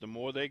 I guess the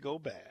more they go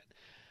bad.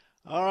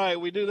 All right,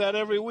 we do that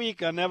every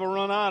week. I never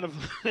run out of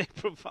them. They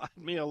provide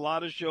me a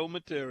lot of show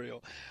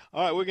material.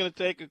 All right, we're going to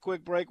take a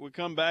quick break. We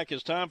come back.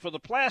 It's time for the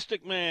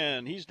Plastic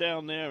Man. He's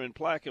down there in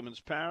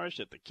Plaquemines Parish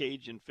at the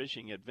Cajun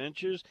Fishing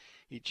Adventures.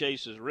 He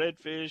chases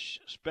redfish,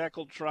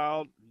 speckled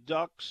trout,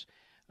 ducks,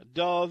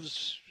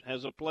 doves,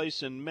 has a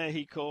place in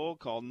Mexico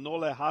called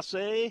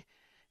Nolejase,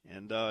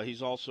 and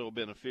he's also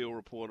been a field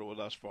reporter with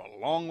us for a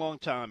long, long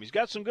time. He's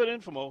got some good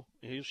info.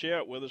 He'll share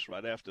it with us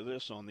right after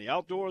this on the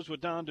Outdoors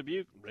with Don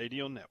Dubuque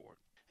Radio Network.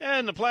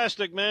 And the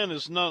Plastic Man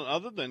is none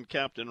other than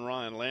Captain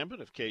Ryan Lambert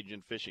of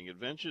Cajun Fishing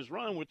Adventures.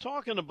 Ryan, we're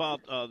talking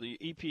about the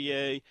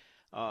EPA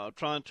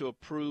trying to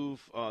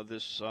approve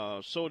this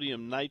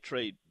sodium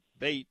nitrate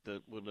bait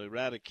that would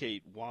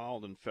eradicate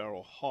wild and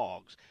feral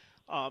hogs.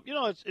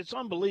 It's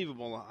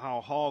unbelievable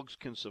how hogs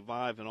can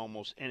survive in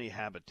almost any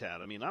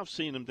habitat. I mean, I've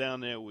seen them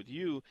down there with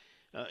you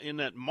in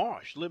that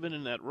marsh, living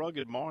in that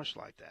rugged marsh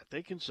like that.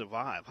 They can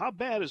survive. How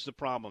bad is the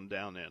problem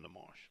down there in the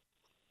marsh?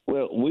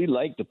 Well, we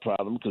like the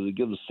problem because it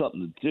gives us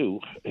something to do,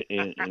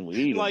 and we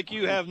eat like them.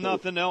 You have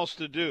nothing else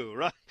to do,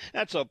 right?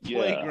 That's a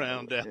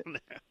playground down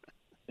there.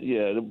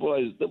 Yeah, the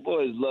boys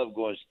love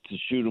going to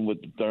shoot them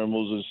with the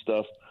thermals and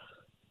stuff.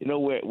 You know,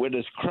 where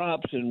there's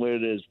crops and where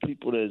there's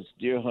people that's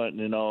deer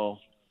hunting and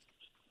all,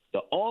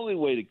 the only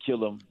way to kill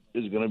them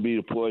is going to be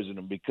to poison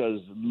them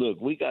because,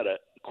 look, we got a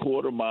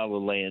quarter mile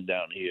of land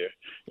down here,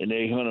 and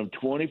they hunt them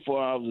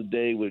 24 hours a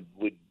day with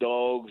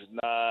dogs,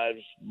 knives,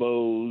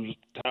 bows,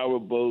 tower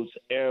boats,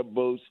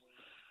 airboats,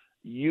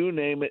 you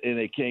name it, and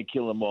they can't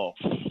kill them off.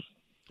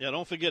 Yeah,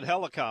 don't forget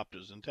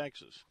helicopters in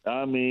Texas.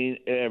 I mean,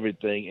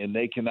 everything, and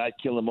they cannot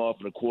kill them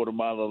off in a quarter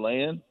mile of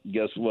land.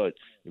 Guess what?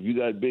 If you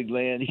got big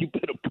land, you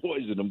better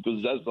poison them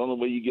because that's the only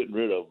way you're getting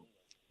rid of them.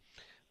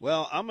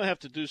 Well, I'm going to have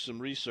to do some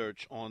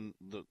research on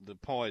the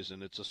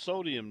poison. It's a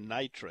sodium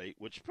nitrate,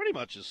 which pretty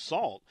much is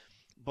salt.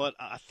 But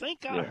I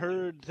think I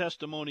heard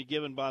testimony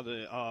given by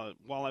the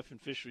wildlife and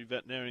fishery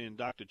veterinarian,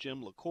 Dr.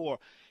 Jim LaCour.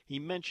 He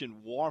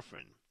mentioned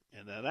warfarin,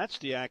 and that's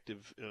the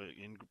active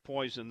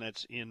poison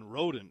that's in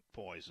rodent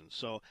poison.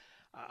 So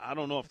I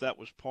don't know if that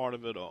was part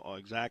of it or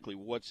exactly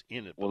what's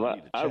in it. Well,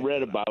 I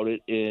read about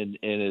it, and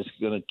it's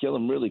going to kill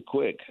them really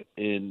quick.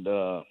 And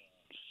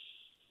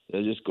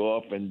they'll just go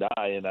off and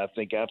die, and I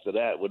think after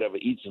that, whatever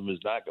eats them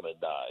is not going to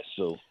die.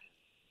 So,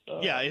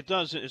 yeah, it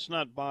does. It's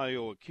not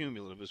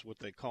bioaccumulative, is what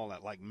they call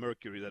that, like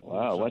mercury. That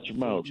wow, watch your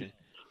mouth.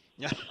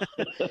 Yeah,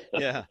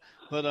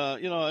 but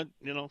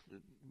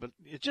but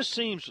it just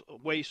seems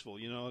wasteful.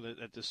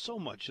 That there's so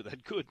much of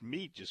that good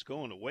meat just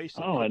going to waste.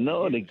 Oh, I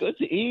know they're good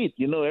to eat.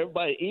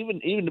 Everybody,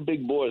 even the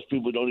big boys,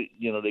 people don't.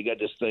 They got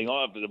this thing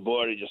off to the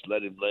boy, they just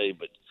let him lay,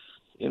 but.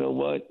 You know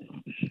what?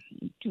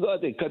 You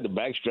got to cut the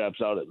back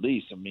straps out at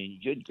least. I mean,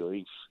 good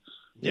grief.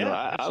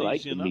 Yeah, I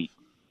like the meat.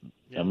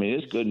 Yeah. I mean,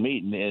 it's good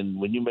meat, and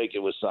when you make it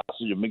with sausage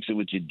and mix it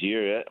with your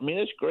deer, I mean,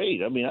 it's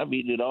great. I mean, I've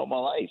eaten it all my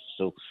life.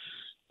 So,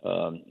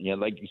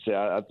 like you said,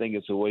 I think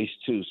it's a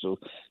waste too. So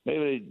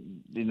maybe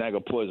they're not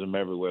gonna poison them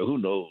everywhere. Who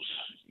knows?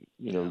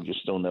 You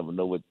just don't ever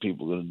know what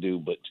people are gonna do.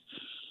 But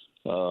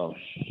I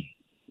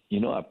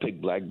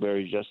picked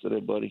blackberries yesterday,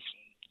 buddy.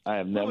 I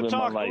have never in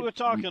my life. We were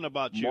talking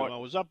about you. I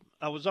was up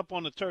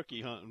on the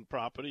turkey hunting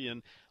property,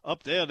 and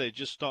up there they're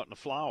just starting to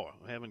flower.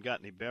 We haven't got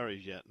any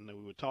berries yet, and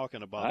we were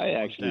talking about the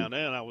ones down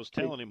there, and I was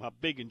telling him how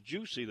big and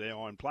juicy they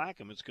are in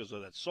Plaquemine. It's because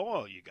of that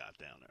soil you got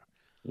down there.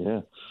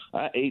 Yeah.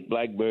 I ate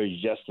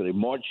blackberries yesterday,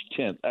 March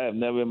 10th. I have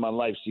never in my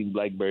life seen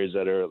blackberries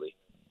that early.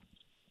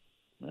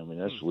 I mean,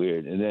 that's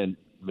weird. And then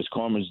Miss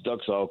Carmen's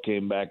ducks all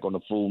came back on the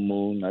full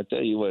moon. I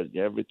tell you what,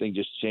 everything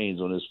just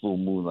changed on this full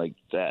moon like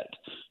that.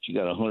 She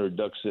got 100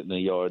 ducks sitting in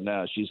the yard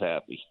now. She's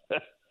happy.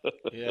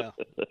 Yeah.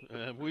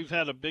 We've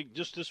had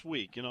just this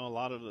week, a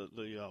lot of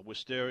the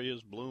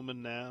wisterias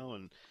blooming now,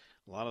 and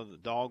a lot of the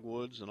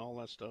dogwoods and all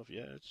that stuff.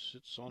 Yeah,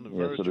 it's on the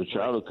verge. So the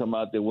trout will come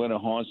out their winter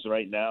haunts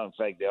right now. In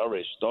fact, they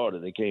already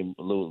started. They came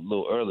a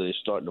little early. They're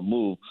starting to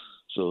move.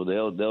 So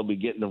they'll be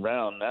getting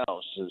around now.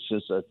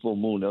 Since that full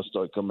moon, they'll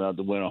start coming out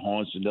the winter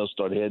haunts, and they'll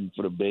start heading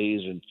for the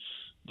bays. And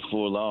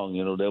before long,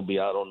 they'll be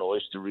out on the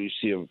oyster reefs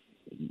here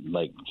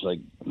like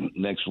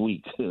next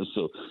week.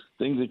 So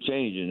things are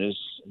changing. It's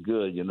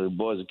good. The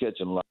boys are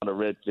catching a lot of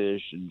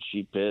redfish and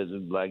sheepheads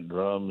and black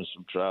drum and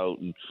some trout.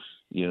 And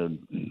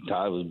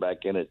Ty was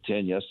back in at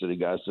 10 yesterday.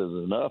 The guy says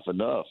enough.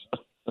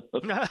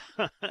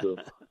 So,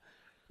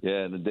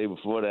 yeah, and the day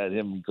before that,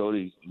 him and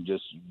Cody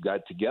just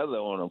got together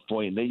on a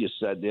point, and they just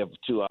sat there for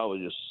 2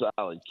 hours just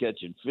solid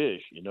catching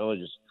fish.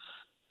 Just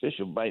fish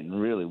are biting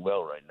really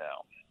well right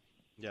now.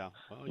 Yeah.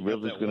 Well, the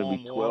river's going to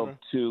be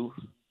 12-2.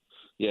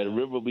 Yeah, the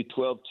river will be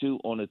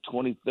 12-2 on the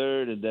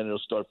 23rd, and then it'll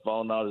start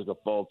falling out. It's going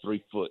to fall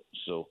 3 foot.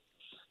 So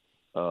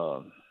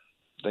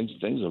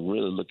things are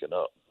really looking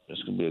up.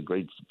 It's going to be a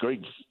great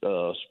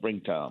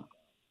springtime.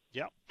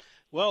 Yeah.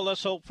 Well,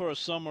 let's hope for a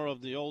summer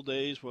of the old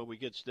days where we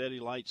get steady,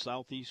 light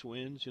southeast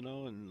winds, and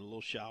little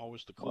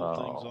showers to cool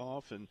things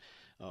off, and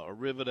a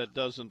river that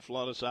doesn't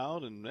flood us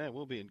out, and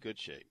we'll be in good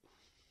shape.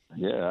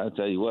 Yeah, I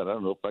tell you what, I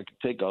don't know if I can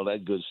take all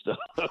that good stuff.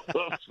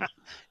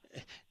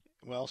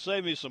 Well,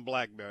 save me some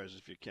blackberries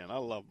if you can. I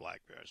love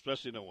blackberries,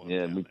 especially the ones.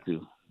 Yeah, me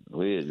too.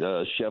 We had,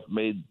 chef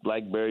made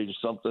blackberries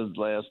something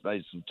last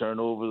night, some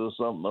turnovers or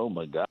something. Oh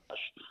my gosh,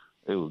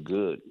 they were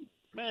good.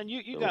 Man,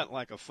 you got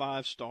like a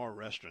 5-star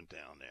restaurant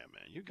down there,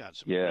 man. You got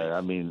some. Yeah,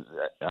 I mean,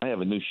 I have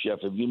a new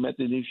chef. Have you met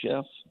the new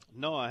chef?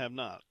 No, I have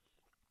not.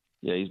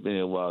 Yeah, he's been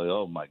here a while.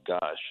 Oh my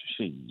gosh,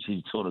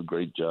 he's doing a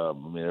great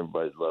job. I mean,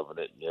 everybody's loving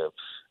it. Yeah,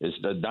 it's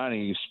the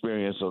dining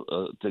experience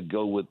to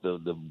go with the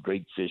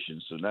great fishing.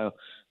 So now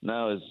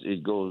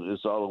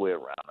it's all the way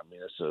around. I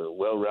mean, it's a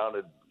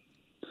well-rounded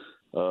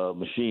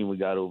machine we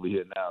got over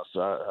here now. So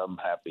I'm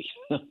happy.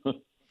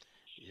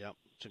 Yep.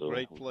 It's a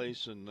great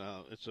place, and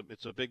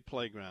it's a big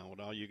playground with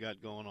all you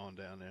got going on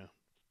down there.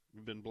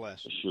 You've been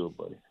blessed. For sure,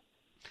 buddy.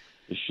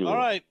 For sure. All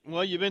right.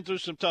 Well, you've been through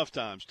some tough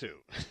times, too.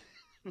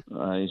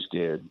 I ain't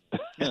scared.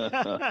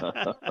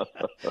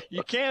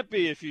 You can't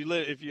be if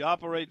you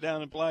operate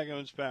down in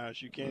Plaquemines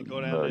Parish. You can't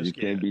go down there you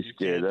scared. Can't be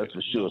scared. That's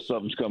for sure.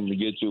 Something's coming to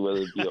get you,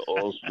 whether it be an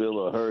oil spill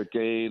or a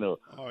hurricane or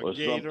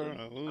gator, something.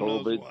 Or who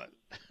COVID.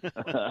 knows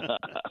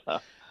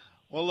what.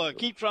 Well, look,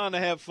 keep trying to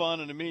have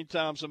fun. In the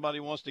meantime, somebody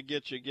wants to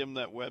get you, give them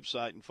that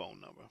website and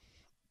phone number.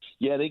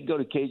 Yeah, they can go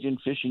to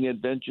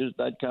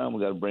CajunFishingAdventures.com.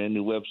 We got a brand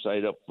new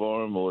website up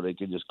for them, or they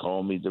can just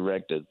call me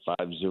direct at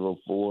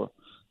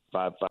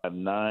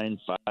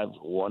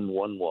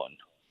 504-559-5111.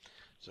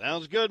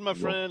 Sounds good, my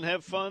friend.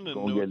 Have fun,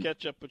 and we'll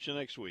catch up with you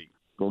next week.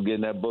 Go get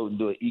in that boat and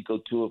do an eco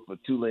tour for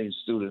Tulane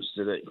students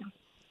today.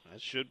 That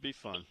should be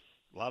fun.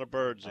 A lot of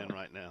birds in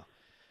right now.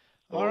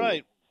 All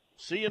right.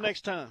 See you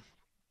next time.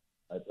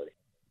 Bye, buddy.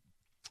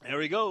 There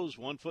he goes,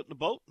 1 foot in the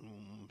boat,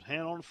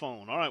 hand on the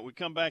phone. All right, we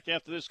come back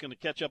after this, going to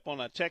catch up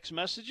on our text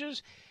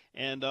messages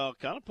and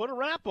kind of put a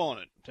wrap on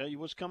it. Tell you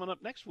what's coming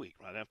up next week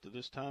right after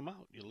this time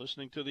out. You're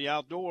listening to The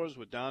Outdoors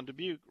with Don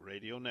Dubuque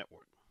Radio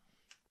Network.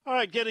 All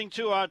right, getting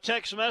to our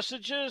text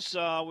messages,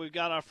 we've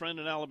got our friend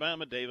in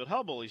Alabama, David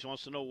Hubble. He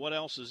wants to know what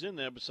else is in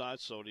there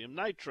besides sodium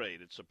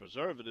nitrate. It's a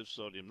preservative,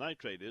 sodium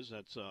nitrate is.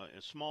 That's in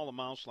small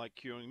amounts like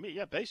curing meat.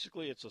 Yeah,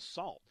 basically it's a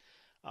salt.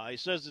 He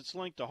says it's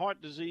linked to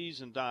heart disease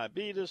and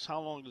diabetes.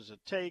 How long does it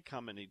take?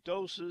 How many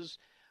doses?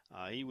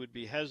 He would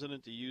be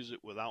hesitant to use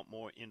it without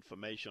more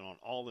information on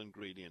all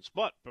ingredients,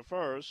 but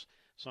prefers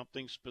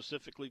something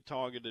specifically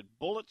targeted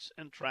bullets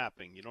and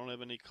trapping. You don't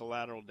have any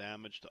collateral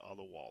damage to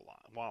other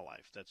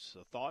wildlife. That's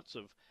the thoughts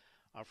of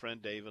our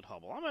friend David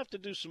Hubble. I'm going to have to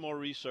do some more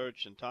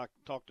research and talk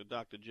to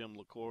Dr. Jim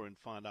LaCour and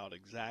find out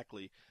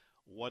exactly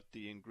what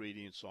the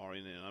ingredients are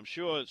in it. And I'm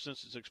sure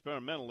since it's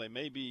experimental, they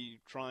may be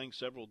trying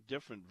several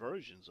different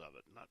versions of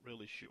it. Not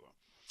really sure.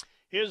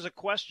 Here's a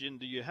question.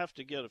 Do you have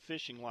to get a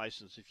fishing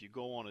license if you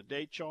go on a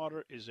day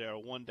charter? Is there a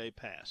one-day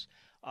pass?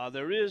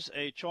 There is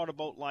a charter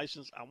boat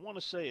license. I want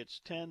to say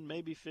it's $10,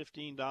 maybe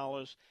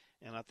 $15,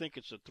 and I think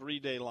it's a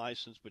 3-day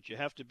license, but you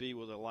have to be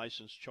with a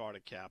licensed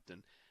charter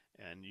captain,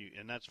 and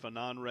that's for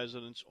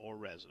non-residents or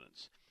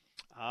residents.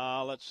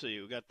 Let's see.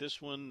 We got this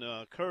one.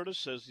 Curtis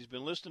says he's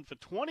been listening for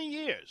 20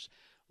 years.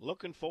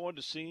 Looking forward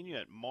to seeing you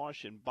at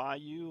Marsh and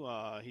Bayou.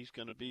 He's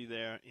going to be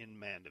there in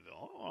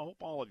Mandeville. I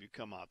hope all of you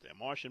come out there.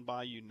 Marsh and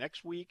Bayou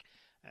next week.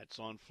 That's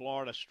on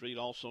Florida Street,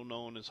 also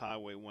known as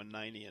Highway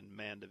 190 in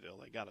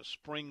Mandeville. They got a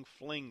spring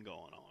fling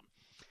going on.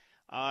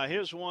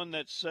 Here's one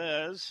that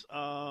says,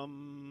 I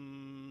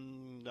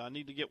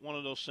need to get one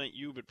of those St.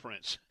 Hubert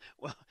prints.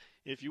 Well,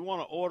 if you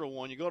want to order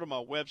one, you go to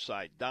my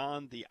website,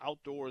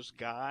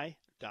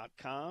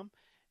 dontheoutdoorsguy.com,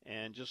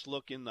 and just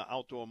look in the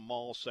outdoor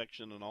mall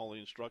section and all the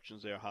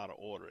instructions there how to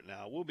order it.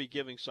 Now, we'll be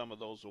giving some of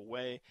those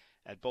away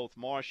at both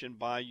Martian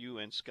Bayou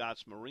and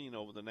Scotts Marine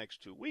over the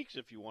next 2 weeks.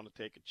 If you want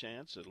to take a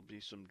chance, it'll be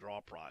some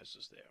draw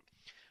prizes there.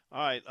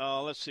 All right,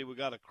 let's see. We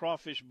got a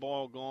crawfish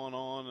ball going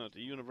on at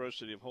the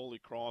University of Holy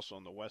Cross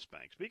on the West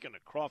Bank. Speaking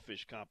of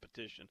crawfish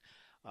competition,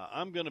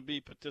 I'm going to be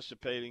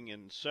participating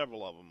in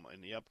several of them in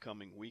the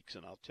upcoming weeks,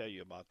 and I'll tell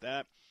you about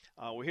that.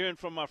 We're hearing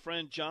from my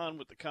friend John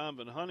with the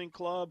Convent Hunting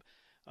Club.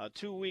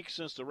 2 weeks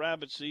since the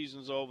rabbit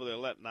season's over, they're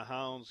letting the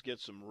hounds get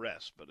some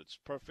rest, but it's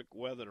perfect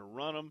weather to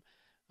run them.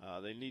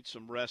 They need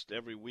some rest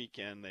every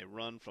weekend. They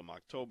run from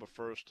October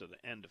 1st to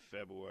the end of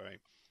February.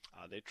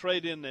 They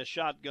trade in their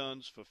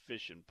shotguns for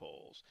fishing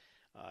poles.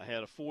 I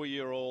had a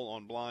 4-year-old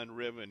on Blind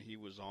River, and he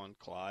was on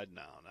Clyde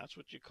now. And that's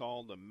what you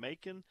call the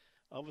making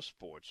of a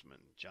sportsman,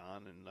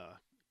 John, and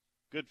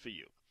good for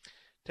you.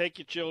 Take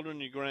your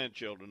children, your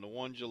grandchildren, the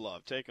ones you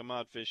love. Take them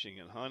out fishing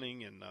and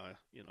hunting, and,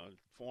 it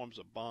forms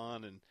a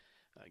bond and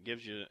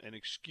gives you an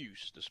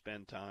excuse to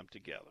spend time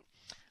together.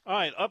 All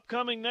right,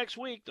 upcoming next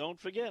week, don't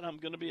forget, I'm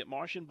going to be at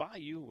Martian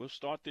Bayou. We'll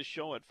start this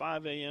show at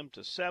 5 a.m.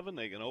 to 7.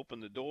 They can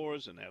open the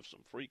doors and have some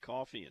free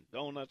coffee and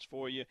donuts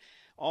for you.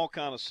 All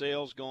kind of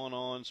sales going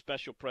on,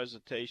 special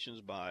presentations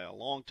by a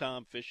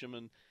longtime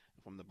fisherman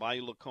from the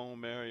Bayou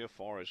Lacombe area,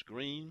 Forrest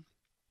Green.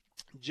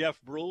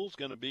 Jeff Brule's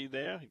going to be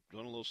there. He's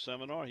doing a little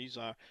seminar. He's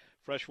our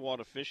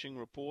freshwater fishing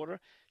reporter.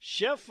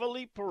 Chef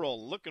Philippe Perrault.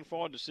 Looking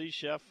forward to see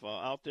Chef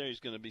out there. He's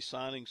going to be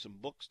signing some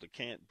books, the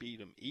Can't Beat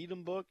 'em, Eat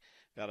 'em book.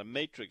 Got a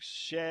Matrix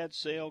Shad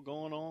sale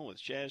going on with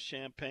Shad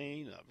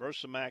Champagne.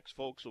 Versamax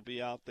folks will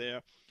be out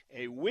there.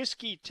 A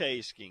whiskey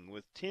tasting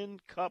with Tin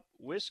Cup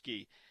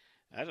Whiskey.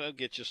 That'll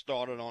get you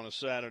started on a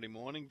Saturday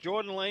morning.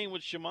 Jordan Lane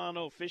with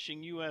Shimano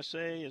Fishing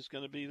USA is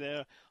going to be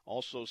there.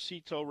 Also,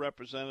 Cito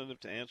representative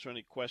to answer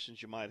any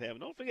questions you might have. And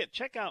don't forget,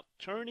 check out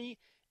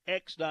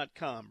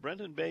TourneyX.com.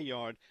 Brendan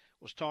Bayard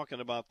was talking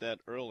about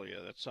that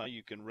earlier. That's how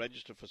you can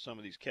register for some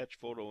of these catch,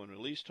 photo, and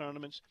release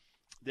tournaments.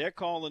 They're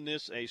calling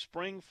this a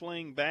Spring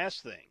Fling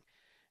Bass Thing.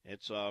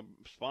 It's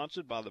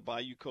sponsored by the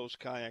Bayou Coast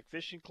Kayak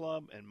Fishing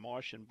Club and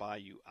Martian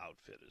Bayou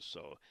Outfitters.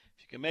 So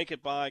if you can make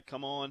it by,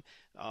 come on.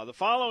 The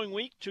following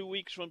week, 2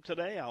 weeks from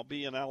today, I'll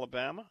be in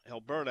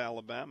Alberta,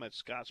 Alabama, at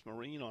Scotts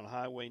Marine on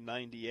Highway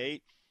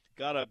 98.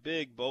 Got a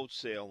big boat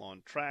sale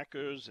on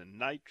Trackers and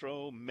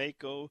Nitro,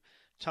 Mako,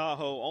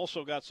 Tahoe.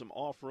 Also got some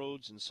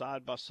off-roads and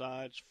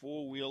side-by-sides,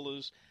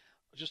 four-wheelers,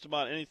 just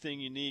about anything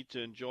you need to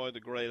enjoy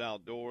the great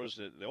outdoors.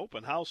 The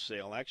open house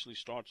sale actually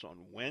starts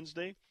on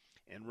Wednesday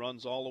and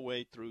runs all the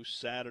way through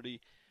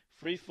Saturday.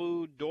 Free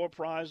food, door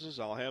prizes.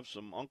 I'll have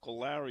some Uncle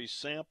Larry's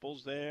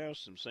samples there,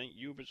 some St.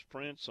 Hubert's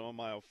prints, some of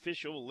my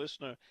official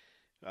listener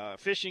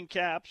fishing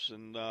caps,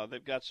 and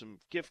they've got some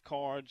gift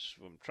cards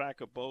from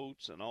Tracker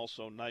Boats and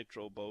also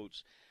Nitro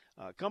Boats.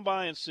 Come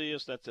by and see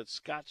us. That's at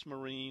Scotts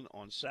Marine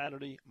on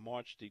Saturday,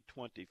 March the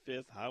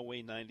 25th,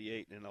 Highway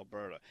 98 in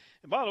Alberta.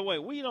 And by the way,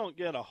 we don't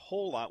get a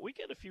whole lot. We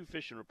get a few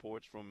fishing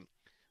reports from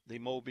the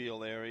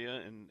Mobile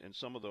area and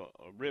some of the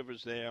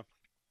rivers there.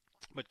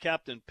 But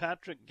Captain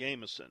Patrick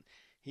Gameson,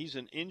 he's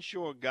an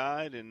inshore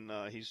guide, and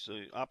he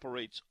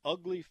operates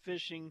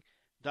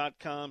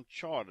uglyfishing.com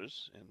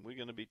charters, and we're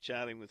going to be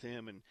chatting with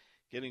him and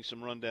getting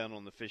some rundown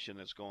on the fishing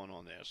that's going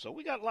on there. So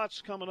we got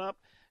lots coming up.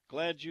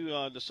 Glad you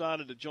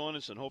decided to join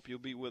us, and hope you'll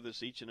be with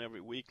us each and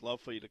every week.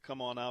 Love for you to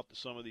come on out to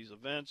some of these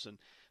events and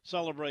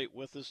celebrate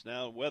with us.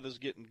 Now the weather's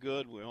getting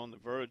good. We're on the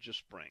verge of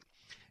spring.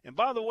 And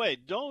by the way,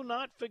 do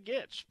not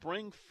forget,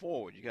 spring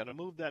forward. You got to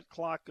move that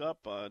clock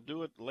up.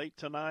 Do it late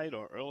tonight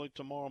or early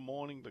tomorrow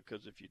morning,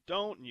 because if you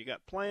don't and you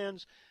got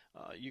plans,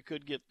 you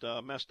could get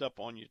messed up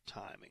on your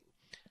timing.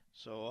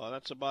 So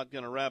that's about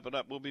going to wrap it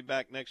up. We'll be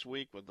back next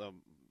week with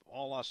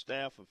all our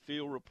staff of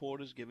field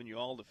reporters giving you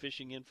all the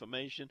fishing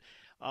information.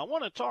 I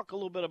want to talk a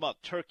little bit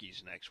about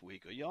turkeys next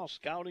week. Are y'all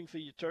scouting for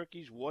your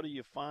turkeys? What are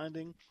you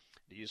finding?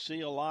 Do you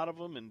see a lot of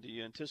them, and do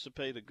you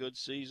anticipate a good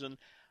season?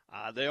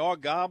 They are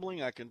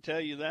gobbling, I can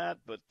tell you that,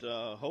 but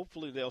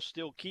hopefully they'll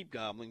still keep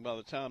gobbling by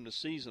the time the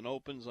season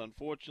opens.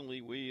 Unfortunately,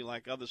 we,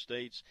 like other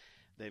states,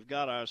 they've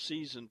got our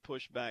season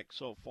pushed back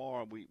so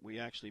far, we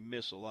actually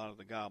miss a lot of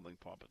the gobbling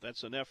part. But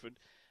that's an effort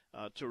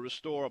to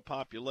restore a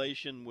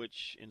population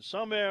which in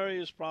some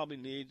areas probably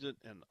needs it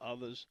and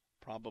others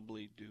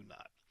probably do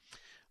not.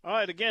 All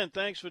right, again,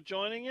 thanks for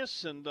joining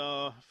us, and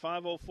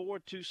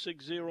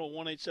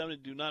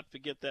 504-260-1870. Do not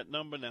forget that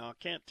number. Now, I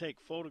can't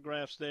take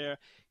photographs there.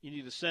 You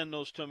need to send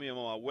those to me on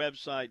my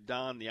website,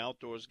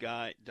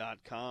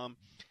 dontheoutdoorsguy.com.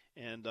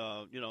 And,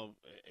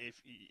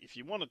 if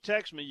you want to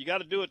text me, you got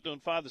to do it during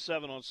 5 to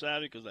 7 on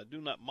Saturday because I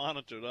do not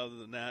monitor it other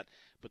than that.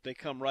 But they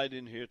come right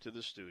in here to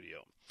the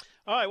studio.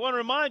 All right, I want to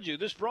remind you,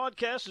 this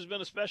broadcast has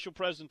been a special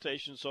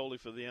presentation solely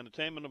for the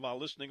entertainment of our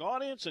listening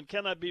audience and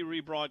cannot be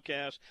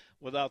rebroadcast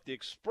without the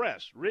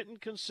express written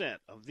consent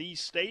of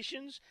these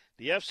stations,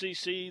 the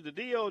FCC, the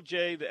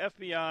DOJ, the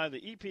FBI, the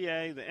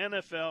EPA, the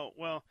NFL,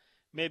 well,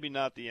 maybe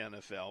not the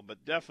NFL,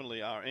 but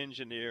definitely our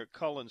engineer,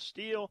 Cullen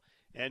Steele,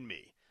 and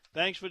me.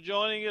 Thanks for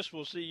joining us.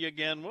 We'll see you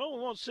again. Well, we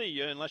won't see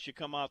you unless you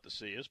come out to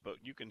see us, but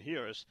you can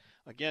hear us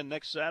again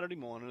next Saturday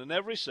morning and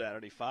every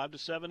Saturday, 5 to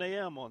 7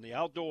 a.m. on the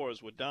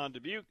Outdoors with Don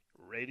Dubuque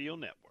Radio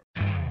Network.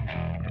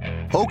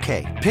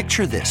 Okay,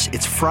 picture this.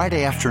 It's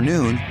Friday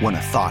afternoon when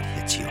a thought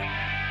hits you.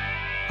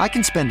 I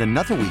can spend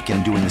another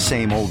weekend doing the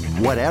same old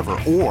whatever,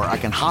 or I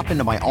can hop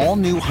into my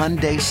all-new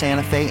Hyundai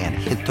Santa Fe and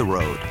hit the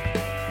road.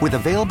 With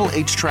available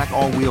H-Track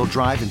all-wheel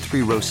drive and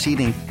 3-row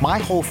seating, my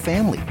whole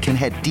family can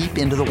head deep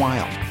into the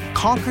wild.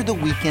 Conquer the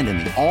weekend in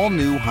the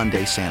all-new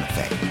Hyundai Santa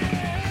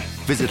Fe.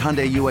 Visit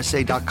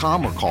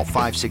HyundaiUSA.com or call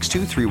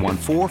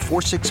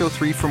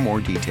 562-314-4603 for more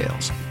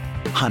details.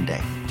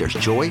 Hyundai, there's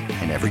joy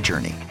in every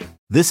journey.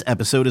 This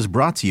episode is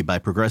brought to you by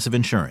Progressive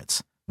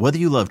Insurance. Whether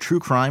you love true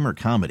crime or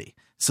comedy,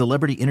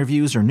 celebrity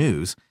interviews or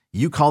news,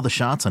 you call the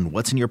shots on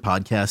what's in your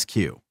podcast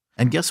queue.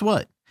 And guess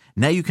what?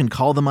 Now you can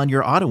call them on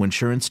your auto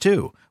insurance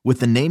too with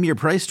the Name Your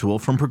Price tool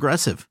from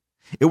Progressive.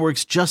 It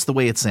works just the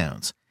way it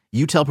sounds.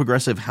 You tell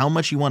Progressive how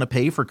much you want to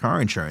pay for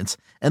car insurance,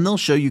 and they'll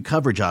show you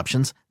coverage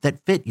options that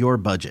fit your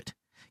budget.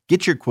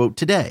 Get your quote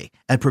today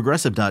at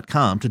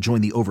Progressive.com to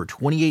join the over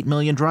 28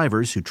 million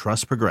drivers who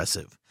trust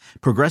Progressive.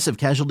 Progressive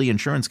Casualty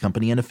Insurance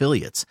Company and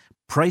Affiliates.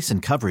 Price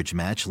and coverage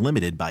match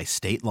limited by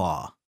state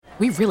law.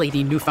 We really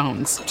need new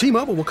phones.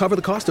 T-Mobile will cover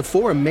the cost of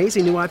 4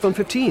 amazing new iPhone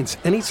 15s,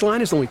 and each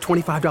line is only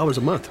 $25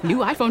 a month. New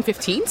iPhone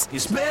 15s?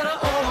 It's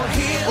better over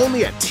here.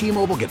 Only at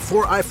T-Mobile, get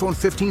 4 iPhone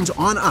 15s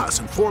on us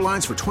and 4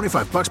 lines for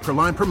 $25 per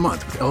line per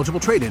month with eligible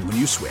trade-in when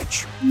you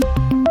switch.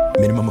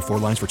 Minimum of 4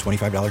 lines for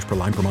 $25 per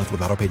line per month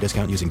with autopay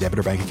discount using debit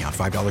or bank account.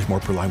 $5 more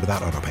per line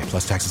without autopay,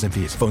 plus taxes and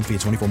fees. Phone fee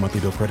at 24 monthly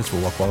bill credits for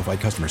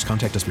well-qualified customers.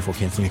 Contact us before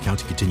canceling account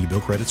to continue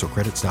bill credits or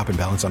credit stop and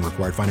balance on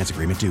required finance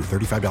agreement due.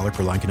 $35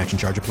 per line connection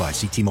charge applies.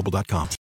 See T-Mobile.com.